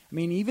better. I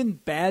mean, even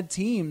bad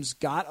teams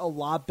got a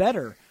lot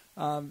better.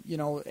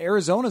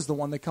 Arizona's the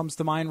one that comes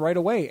to mind right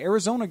away.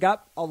 Arizona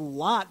got a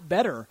lot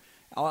better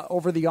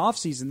over the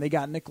offseason. They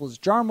got Nicholas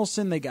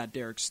Jarmelson. They got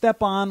Derek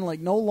Stepan. Like,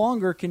 no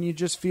longer can you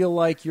just feel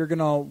like you're going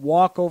to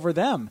walk over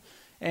them.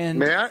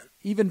 And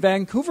even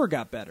Vancouver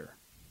got better.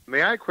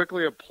 May I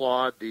quickly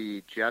applaud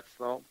the Jets,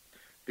 though?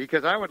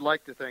 Because I would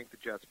like to thank the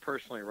Jets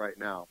personally right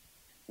now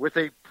with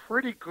a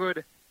pretty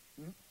good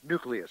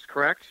nucleus,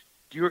 correct?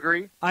 Do you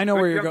agree? I know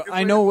where you're going.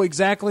 I know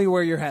exactly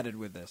where you're headed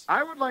with this.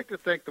 I would like to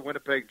thank the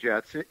Winnipeg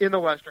Jets in the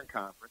Western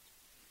Conference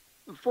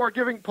for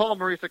giving Paul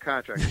Maurice a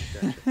contract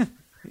extension.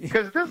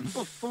 Because this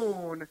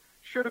buffoon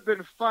should have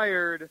been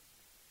fired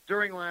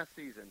during last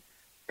season.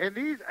 And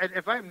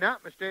if I'm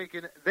not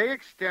mistaken, they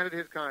extended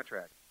his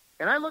contract.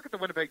 And I look at the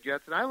Winnipeg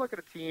Jets, and I look at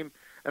a team,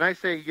 and I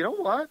say, you know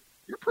what?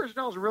 Your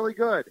personnel is really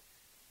good.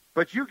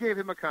 But you gave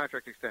him a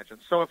contract extension.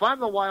 So if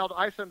I'm the Wild,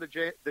 I send the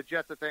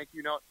Jets a thank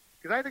you note,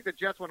 because I think the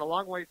Jets went a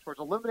long way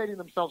towards eliminating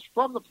themselves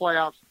from the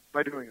playoffs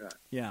by doing that.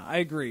 Yeah, I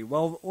agree.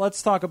 Well,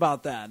 let's talk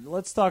about that.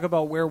 Let's talk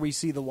about where we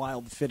see the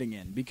Wild fitting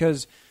in,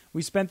 because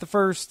we spent the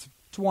first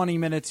 20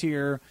 minutes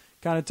here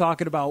kind of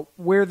talking about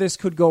where this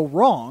could go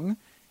wrong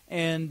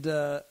and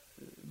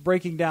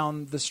breaking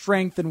down the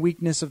strength and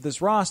weakness of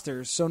this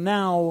roster. So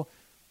now,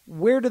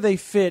 where do they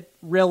fit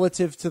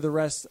relative to the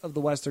rest of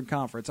the Western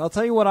Conference? I'll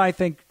tell you what I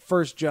think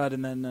first, Judd,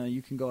 and then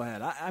you can go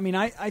ahead.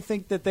 I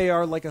think that they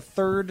are like a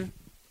third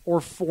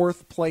or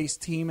fourth place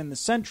team in the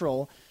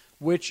Central,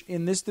 which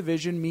in this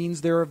division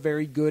means they're a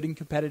very good and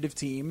competitive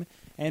team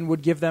and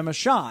would give them a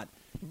shot.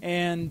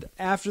 And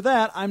after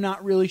that, I'm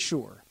not really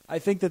sure. I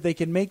think that they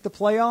can make the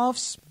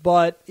playoffs,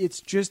 but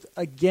it's just,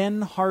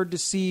 again, hard to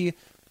see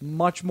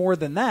much more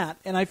than that.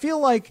 And I feel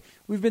like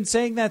we've been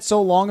saying that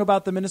so long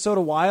about the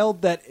Minnesota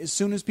Wild that as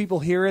soon as people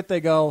hear it, they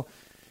go,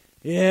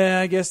 yeah,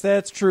 I guess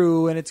that's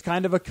true, and it's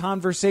kind of a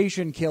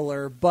conversation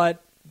killer.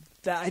 But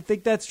I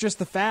think that's just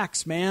the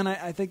facts, man.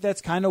 I think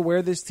that's kind of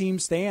where this team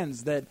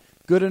stands, that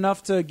good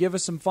enough to give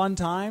us some fun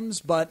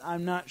times, but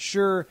I'm not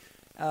sure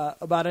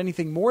about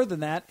anything more than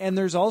that. And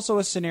there's also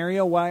a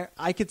scenario where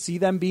I could see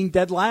them being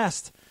dead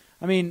last.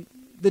 I mean,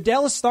 the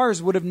Dallas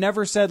Stars would have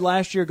never said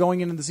last year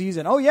going into the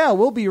season, oh, yeah,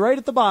 we'll be right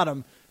at the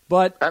bottom.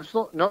 But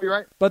absolutely. No, you're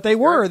right. But they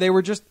were. Right. They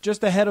were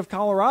just ahead of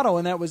Colorado,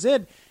 and that was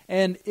it.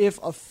 And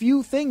if a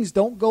few things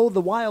don't go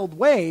the Wild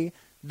way,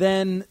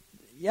 then,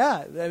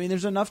 yeah, I mean,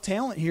 there's enough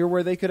talent here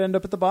where they could end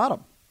up at the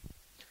bottom.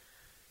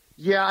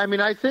 Yeah, I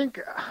mean, I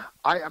think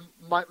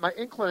my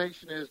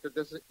inclination is that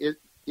this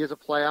is a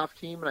playoff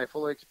team, and I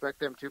fully expect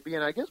them to be.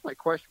 And I guess my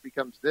question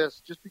becomes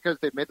this, just because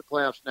they've made the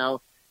playoffs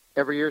now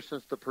every year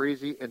since the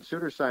Parise and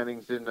Suter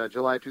signings in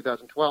July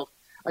 2012,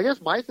 I guess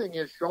my thing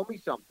is show me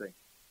something.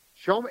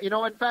 Show me,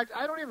 in fact,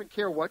 I don't even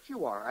care what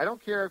you are. I don't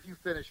care if you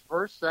finish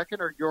first, second,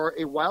 or you're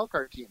a wild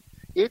card team.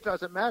 It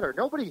doesn't matter.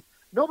 Nobody,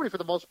 nobody for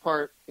the most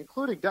part,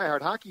 including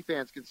diehard hockey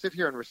fans, can sit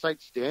here and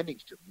recite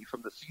standings to me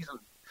from the season,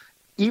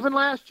 even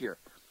last year.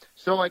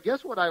 So I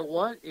guess what I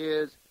want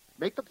is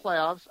make the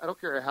playoffs. I don't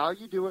care how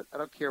you do it. I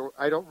don't care.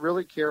 I don't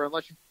really care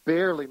unless you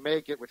barely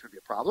make it, which would be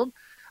a problem.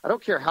 I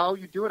don't care how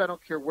you do it. I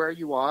don't care where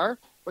you are.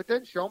 But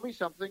then show me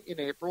something in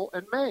April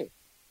and May.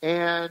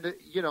 And,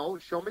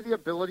 show me the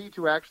ability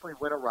to actually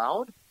win a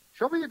round.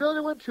 Show me the ability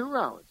to win 2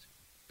 rounds.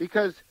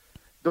 Because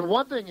the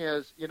one thing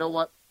is, you know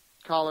what,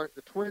 Caller,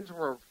 the Twins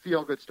were a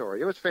feel-good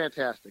story. It was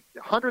fantastic.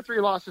 103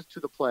 losses to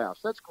the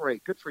playoffs. That's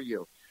great. Good for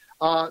you.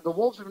 The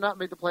Wolves have not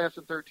made the playoffs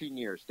in 13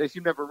 years. They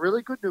seem to have a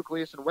really good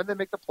nucleus, and when they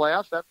make the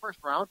playoffs, that first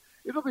round,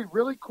 it'll be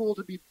really cool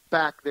to be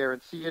back there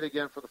and see it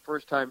again for the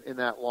first time in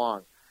that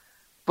long.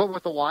 But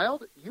with the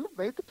Wild, you've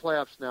made the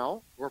playoffs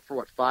now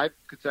for 5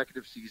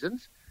 consecutive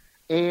seasons,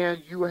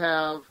 and you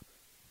have,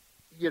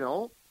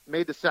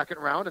 made the second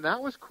round, and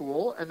that was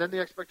cool. And then the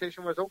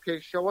expectation was, okay,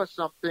 show us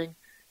something,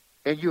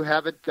 and you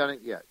haven't done it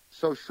yet.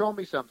 So show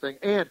me something.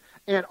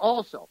 And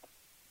also,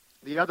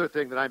 the other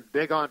thing that I'm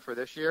big on for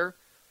this year,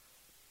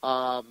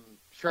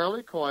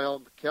 Charlie Coyle,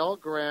 Mikael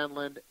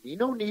Granlund,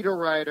 Nino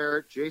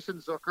Niederreiter, Jason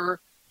Zucker,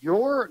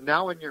 you're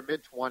now in your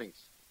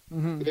mid-20s.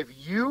 Mm-hmm. If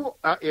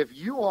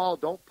you all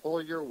don't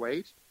pull your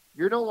weight,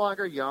 you're no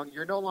longer young.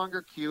 You're no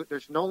longer cute.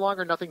 There's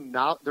nothing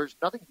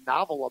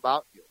novel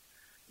about you.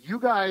 You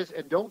guys,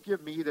 and don't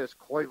give me this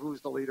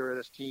Koivu's the leader of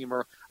this team,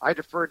 or I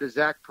defer to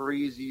Zach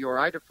Parise, or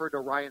I defer to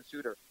Ryan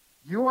Suter.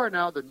 You are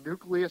now the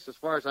nucleus, as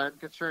far as I'm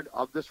concerned,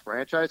 of this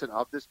franchise and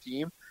of this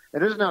team.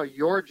 And it is now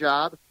your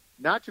job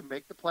not to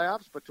make the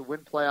playoffs, but to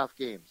win playoff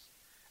games.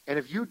 And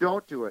if you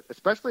don't do it,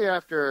 especially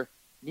after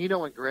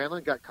Nino and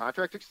Granlund got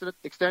contract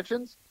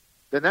extensions,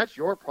 then that's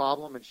your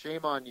problem, and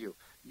shame on you.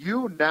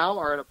 You now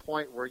are at a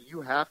point where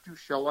you have to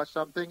show us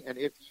something, and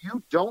if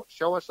you don't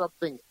show us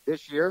something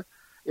this year,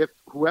 if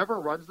whoever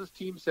runs this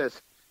team says,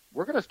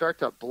 we're going to start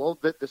to blow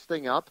this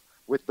thing up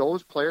with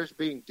those players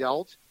being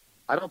dealt,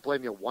 I don't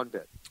blame you one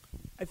bit.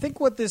 I think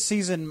what this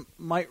season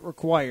might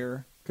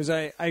require, because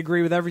I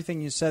agree with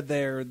everything you said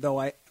there,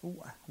 though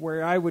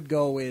where I would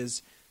go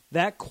is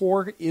that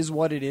core is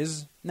what it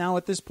is now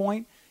at this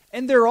point,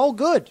 and they're all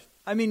good.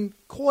 I mean,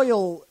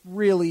 Coyle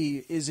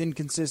really is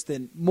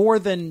inconsistent more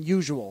than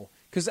usual,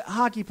 because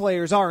hockey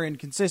players are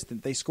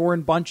inconsistent. They score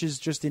in bunches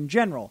just in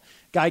general.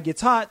 Guy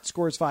gets hot,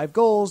 scores 5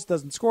 goals,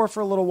 doesn't score for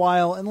a little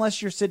while.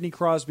 Unless you're Sidney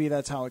Crosby,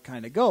 that's how it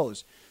kind of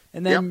goes.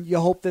 And then you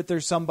hope that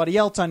there's somebody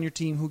else on your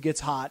team who gets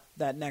hot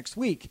that next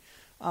week.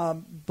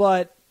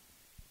 But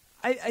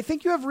I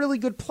think you have really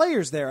good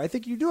players there. I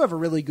think you do have a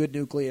really good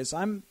nucleus.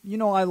 I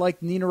like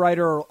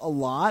Niederreiter a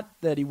lot,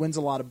 that he wins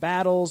a lot of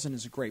battles and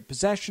is a great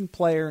possession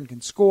player and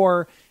can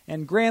score.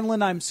 And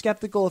Granlund, I'm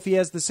skeptical if he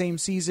has the same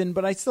season,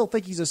 but I still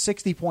think he's a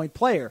 60-point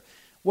player.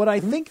 What I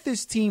think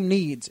this team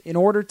needs in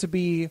order to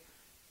be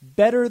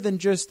better than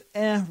just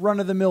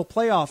run-of-the-mill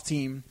playoff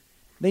team,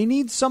 they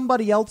need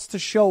somebody else to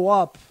show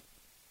up,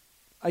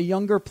 a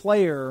younger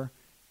player,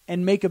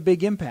 and make a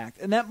big impact.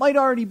 And that might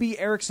already be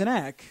Eriksson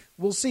Ek.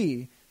 We'll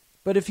see.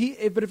 But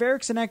if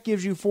Eriksson Ek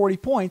gives you 40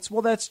 points,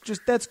 well, that's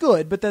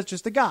good. But that's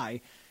just a guy.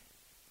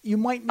 You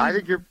might need. I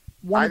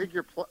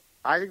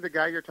think the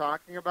guy you're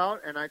talking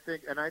about, and I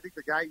think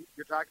the guy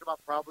you're talking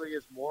about probably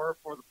is more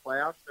for the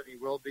playoffs than he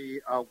will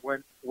be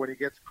when he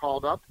gets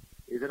called up.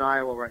 He's in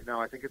Iowa right now.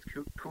 I think it's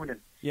Kunin.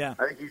 Yeah,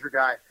 I think he's your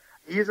guy.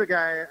 He's a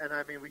guy, and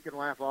I mean, we can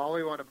laugh all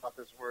we want about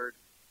this word,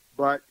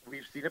 but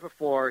we've seen it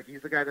before.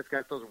 He's the guy that's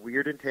got those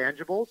weird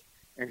intangibles,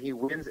 and he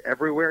wins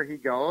everywhere he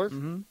goes.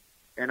 Mm-hmm.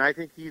 And I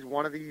think he's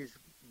one of these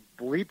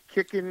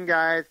bleep-kicking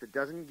guys that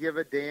doesn't give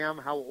a damn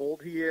how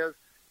old he is,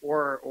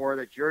 or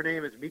that your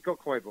name is Mikko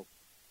Koivu.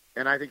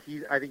 And I think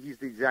he's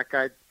the exact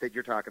guy that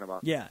you're talking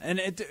about. Yeah, and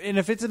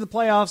if it's in the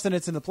playoffs, then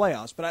it's in the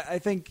playoffs. But I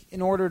think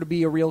in order to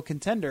be a real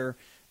contender,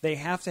 they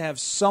have to have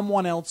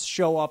someone else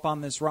show up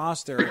on this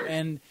roster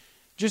and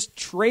just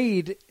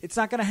trade. It's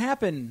not going to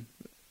happen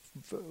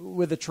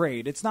with a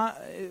trade. It's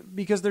not,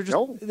 because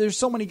there's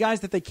so many guys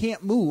that they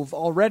can't move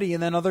already,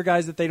 and then other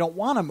guys that they don't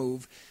want to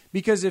move.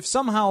 Because if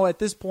somehow at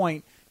this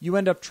point you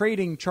end up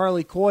trading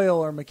Charlie Coyle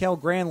or Mikael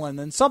Granlund,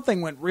 then something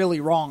went really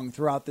wrong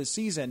throughout this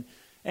season,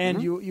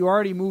 and you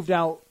already moved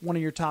out one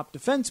of your top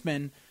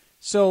defensemen.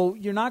 So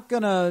you're not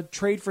going to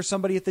trade for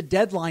somebody at the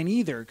deadline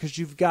either, because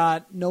you've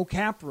got no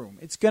cap room.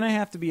 It's going to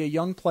have to be a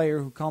young player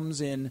who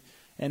comes in,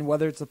 and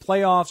whether it's the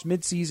playoffs,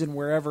 midseason,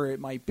 wherever it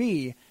might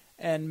be,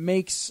 and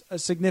makes a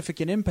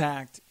significant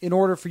impact in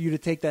order for you to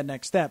take that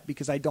next step,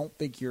 because I don't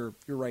think you're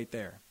right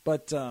there.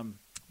 But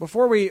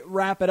before we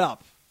wrap it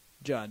up,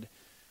 Judd,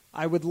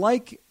 I would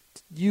like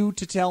you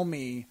to tell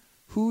me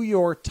who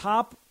your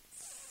top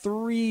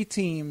 3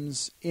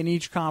 teams in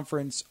each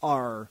conference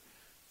are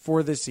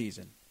for this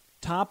season.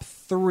 Top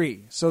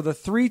 3. So the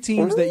 3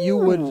 teams that you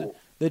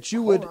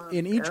would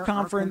in each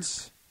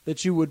conference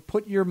that you would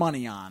put your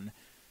money on.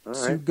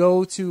 To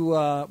go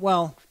to,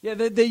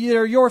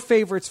 they're your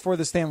favorites for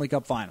the Stanley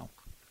Cup Final.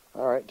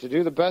 All right. To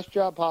do the best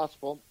job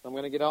possible, I'm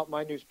going to get out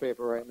my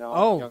newspaper right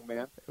now, young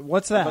man.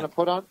 What's that? I'm going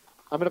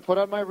to put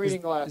on my reading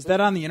glasses. Is that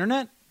on the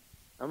internet?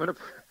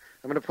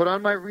 I'm going to put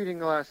on my reading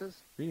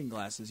glasses. Reading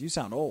glasses. You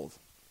sound old.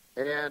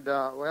 And,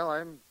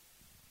 I'm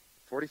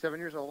 47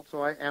 years old,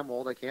 so I am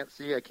old. I can't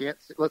see.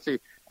 Let's see.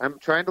 I'm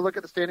trying to look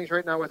at the standings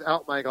right now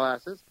without my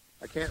glasses.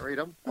 I can't read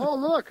them. Oh,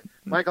 look.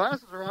 My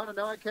glasses are on, and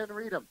now I can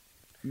read them.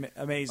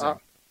 Amazing.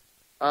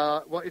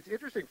 Well, it's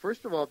interesting,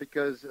 first of all,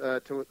 because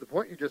to the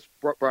point you just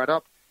brought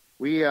up,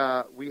 we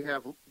have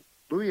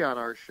Louis on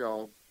our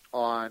show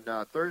on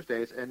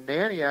Thursdays, and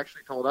Nanny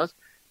actually told us,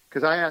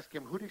 because I asked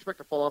him, who do you expect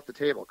to fall off the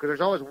table? Because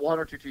there's always one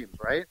or two teams,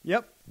 right?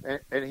 Yep.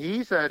 And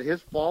he said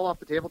his fall off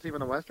the table team in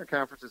the Western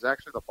Conference is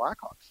actually the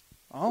Blackhawks,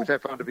 which I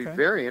found to be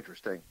very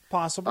interesting.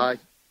 Possible.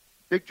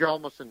 Big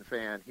Hjalmarsson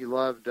fan. He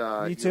loved.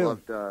 Me too. He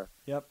loved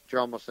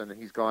Hjalmarsson,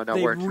 and he's gone now.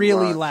 They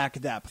really lack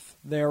depth.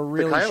 They're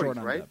really Coyotes, short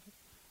on right?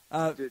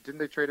 depth. Didn't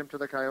they trade him to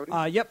the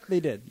Coyotes? Yep,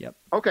 they did. Yep.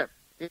 Okay.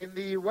 In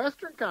the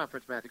Western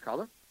Conference, Matthew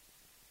Collar,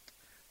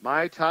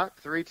 my top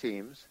three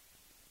teams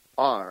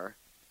are,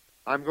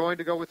 I'm going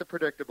to go with the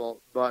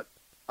predictable, but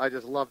I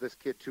just love this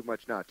kid too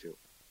much not to.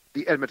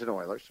 The Edmonton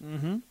Oilers.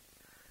 Mm-hmm.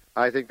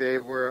 I think they're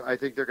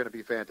going to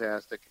be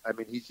fantastic. I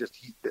mean,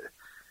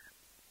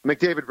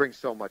 McDavid brings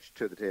so much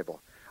to the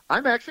table.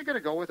 I'm actually going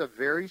to go with a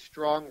very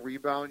strong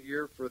rebound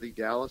year for the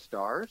Dallas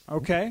Stars.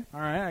 Okay.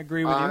 All right. I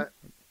agree with you.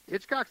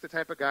 Hitchcock's the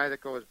type of guy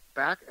that goes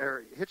back,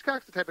 or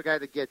Hitchcock's the type of guy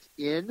that gets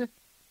in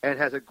and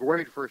has a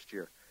great first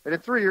year. And in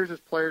 3 years,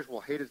 his players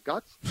will hate his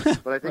guts.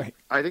 But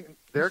I think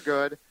they're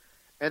good.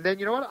 And then,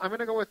 you know what? I'm going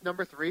to go with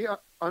number 3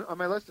 on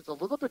my list. It's a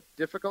little bit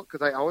difficult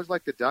because I always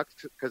like the Ducks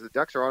because the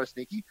Ducks are always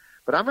sneaky.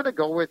 But I'm going to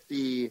go with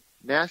the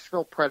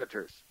Nashville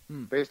Predators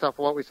based off of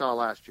what we saw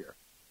last year.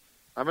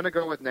 I'm going to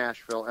go with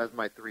Nashville as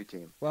my 3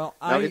 team. Well,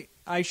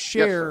 I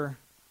share. Yes,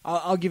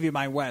 I'll give you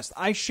my West.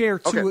 I share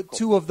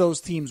two of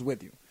those teams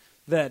with you.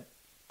 That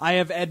I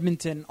have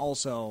Edmonton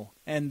also,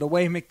 and the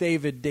way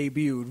McDavid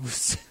debuted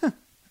was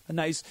a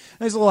nice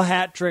little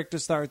hat trick to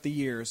start the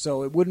year.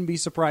 So it wouldn't be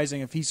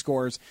surprising if he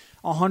scores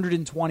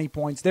 120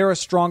 points. They're a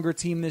stronger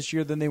team this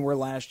year than they were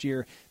last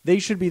year. They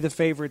should be the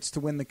favorites to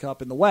win the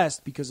Cup in the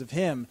West because of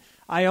him.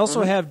 I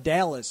also have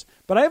Dallas,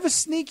 but I have a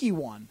sneaky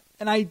one,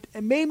 and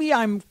maybe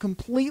I'm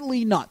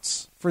completely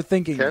nuts for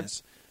thinking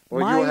this.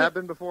 Well, you have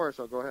been before,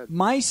 so go ahead.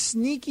 My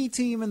sneaky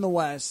team in the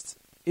West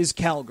is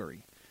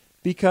Calgary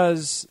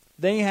because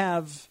they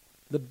have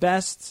the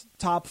best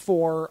top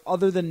 4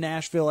 other than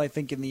Nashville, I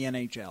think, in the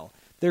NHL.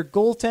 Their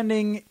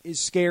goaltending is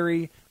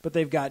scary, but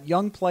they've got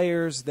young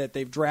players that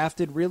they've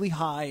drafted really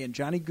high, and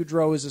Johnny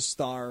Gaudreau is a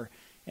star,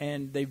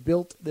 and they've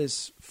built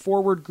this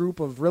forward group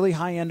of really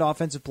high-end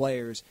offensive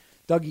players.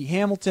 Dougie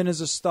Hamilton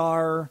is a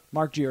star.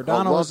 Mark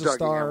Giordano is a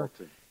star.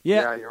 Hamilton.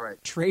 Yeah, you're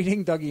right.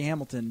 Trading Dougie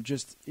Hamilton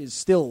just is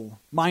still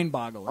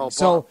mind-boggling. Oh,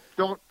 so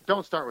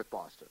don't start with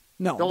Boston.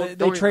 No,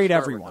 they trade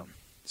everyone.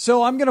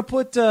 So I'm gonna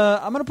put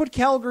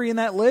Calgary in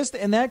that list,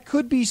 and that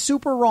could be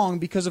super wrong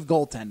because of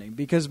goaltending.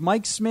 Because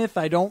Mike Smith,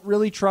 I don't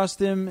really trust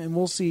him, and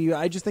we'll see.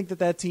 I just think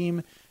that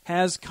team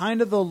has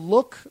kind of the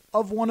look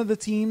of one of the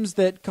teams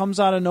that comes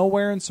out of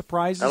nowhere and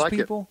surprises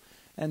people.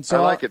 And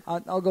so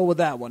I'll go with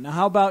that one. Now,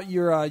 how about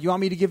your? You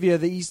want me to give you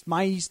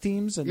my East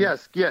teams? And,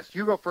 yes.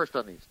 You go first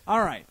on these. All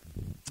right.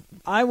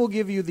 I will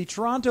give you the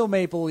Toronto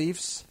Maple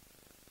Leafs.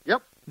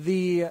 Yep.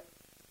 The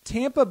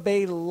Tampa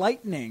Bay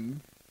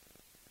Lightning.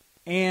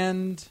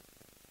 And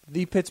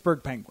the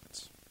Pittsburgh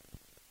Penguins.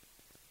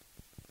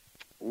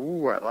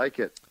 Ooh, I like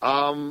it.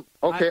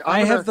 Okay,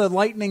 I have the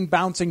Lightning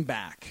bouncing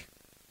back.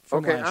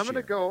 Okay, I'm going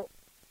to go.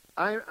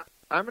 I'm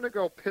going to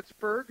go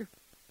Pittsburgh,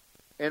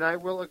 and I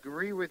will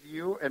agree with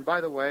you. And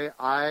by the way,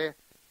 I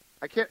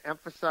can't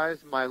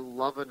emphasize my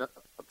love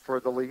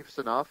for the Leafs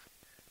enough.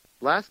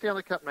 Last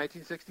Stanley Cup,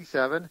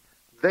 1967,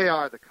 they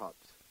are the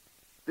Cubs.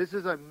 This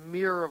is a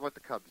mirror of what the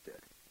Cubs did,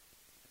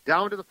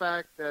 down to the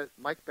fact that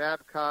Mike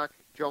Babcock,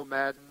 Joe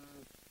Madden,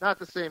 not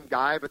the same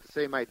guy, but the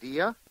same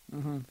idea.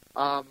 Mm-hmm.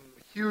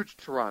 Huge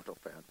Toronto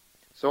fan.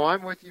 So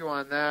I'm with you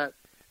on that.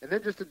 And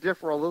then just to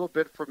differ a little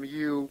bit from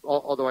you,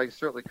 although I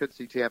certainly could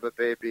see Tampa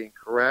Bay being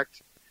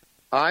correct,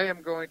 I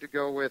am going to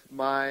go with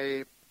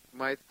my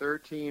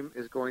third team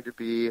is going to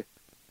be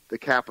the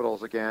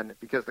Capitals again,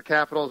 because the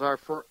Capitals are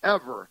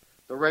forever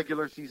the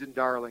regular season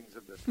darlings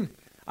of this league.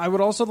 I would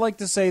also like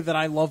to say that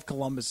I love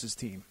Columbus's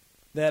team,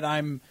 that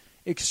I'm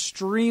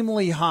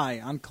extremely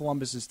high on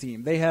Columbus's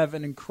team. They have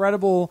an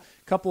incredible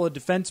couple of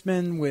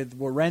defensemen with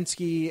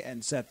Werenski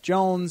and Seth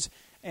Jones,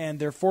 and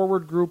their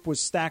forward group was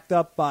stacked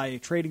up by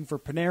trading for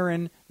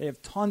Panarin. They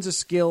have tons of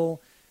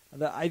skill.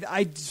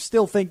 I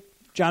still think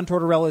John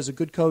Tortorella is a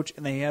good coach,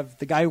 and they have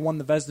the guy who won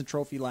the Vezina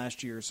Trophy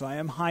last year, so I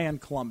am high on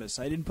Columbus.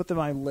 I didn't put them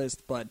on my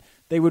list, but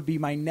they would be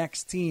my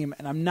next team,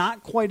 and I'm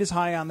not quite as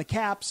high on the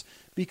Caps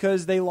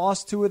because they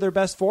lost 2 of their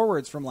best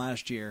forwards from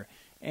last year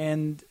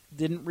and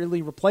didn't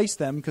really replace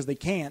them because they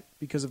can't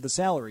because of the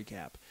salary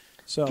cap.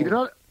 So do you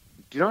know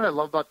what I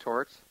love about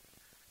Torts?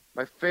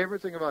 My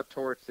favorite thing about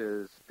Torts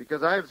is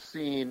because I've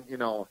seen,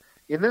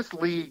 in this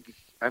league,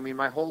 I mean,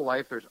 my whole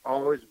life there's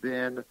always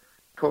been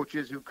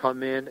coaches who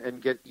come in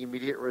and get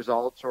immediate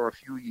results or a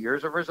few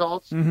years of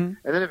results, and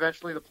then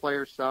eventually the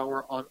players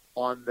sour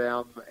on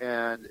them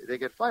and they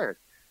get fired.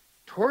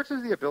 Torts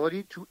has the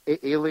ability to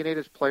alienate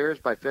his players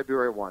by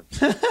February 1.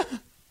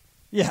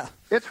 Yeah.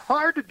 It's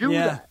hard to do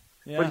that.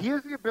 Yeah. But he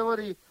has the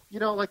ability,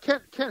 like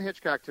Ken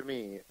Hitchcock to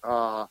me,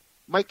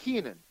 Mike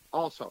Keenan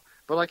also.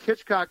 But like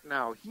Hitchcock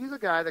now, he's a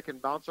guy that can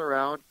bounce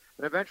around,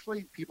 and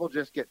eventually people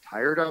just get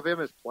tired of him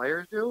as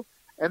players do,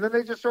 and then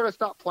they just sort of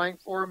stop playing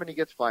for him and he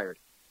gets fired.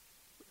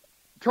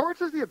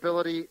 Torts has the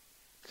ability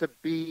to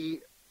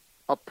be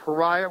a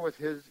pariah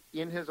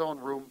in his own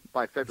room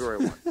by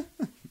February 1.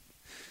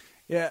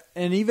 Yeah,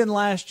 and even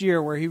last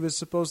year where he was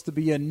supposed to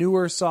be a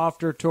newer,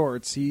 softer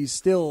Torts, he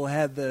still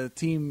had the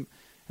team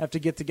have to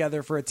get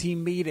together for a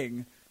team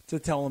meeting to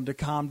tell him to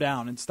calm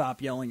down and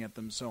stop yelling at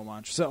them so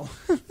much. So,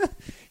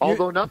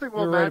 although nothing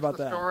will right match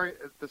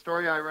the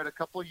story I read a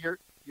couple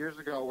years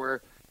ago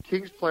where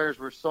Kings players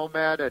were so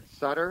mad at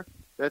Sutter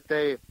that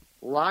they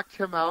locked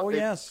him out. Oh,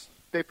 yes.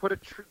 They put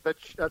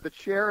the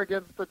chair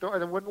against the door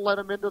and then wouldn't let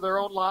him into their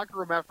own locker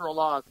room after a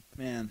loss.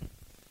 Man.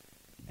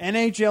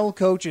 NHL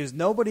coaches,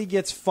 nobody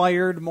gets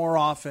fired more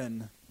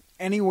often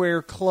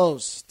anywhere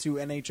close to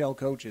NHL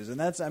coaches. And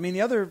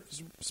the other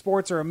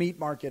sports are a meat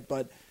market,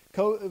 but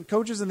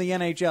coaches in the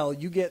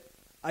NHL, you get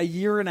a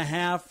year and a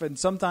half and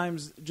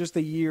sometimes just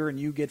a year and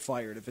you get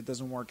fired if it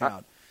doesn't work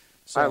out.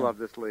 So I love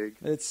this league.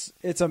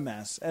 It's a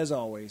mess, as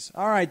always.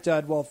 All right,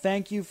 Dud. Well,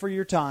 thank you for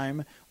your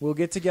time. We'll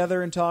get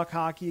together and talk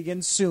hockey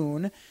again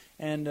soon.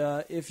 And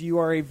if you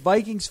are a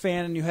Vikings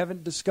fan and you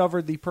haven't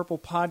discovered the Purple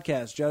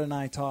Podcast, Judd and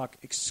I talk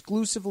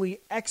exclusively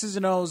X's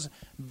and O's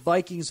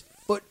Vikings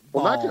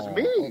football. Well, not just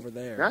me. Over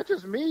there. Not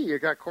just me. You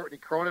got Courtney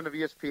Cronin of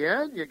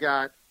ESPN. You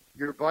got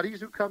your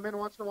buddies who come in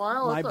once in a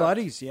while. My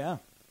buddies, yeah.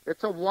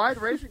 It's a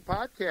wide-ranging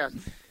podcast.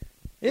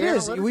 It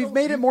is. We've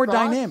made it more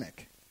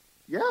dynamic.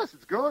 Yes,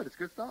 it's good. It's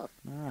good stuff.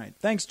 All right.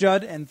 Thanks,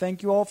 Judd, and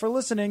thank you all for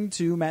listening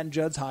to Matt and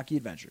Judd's Hockey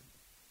Adventure.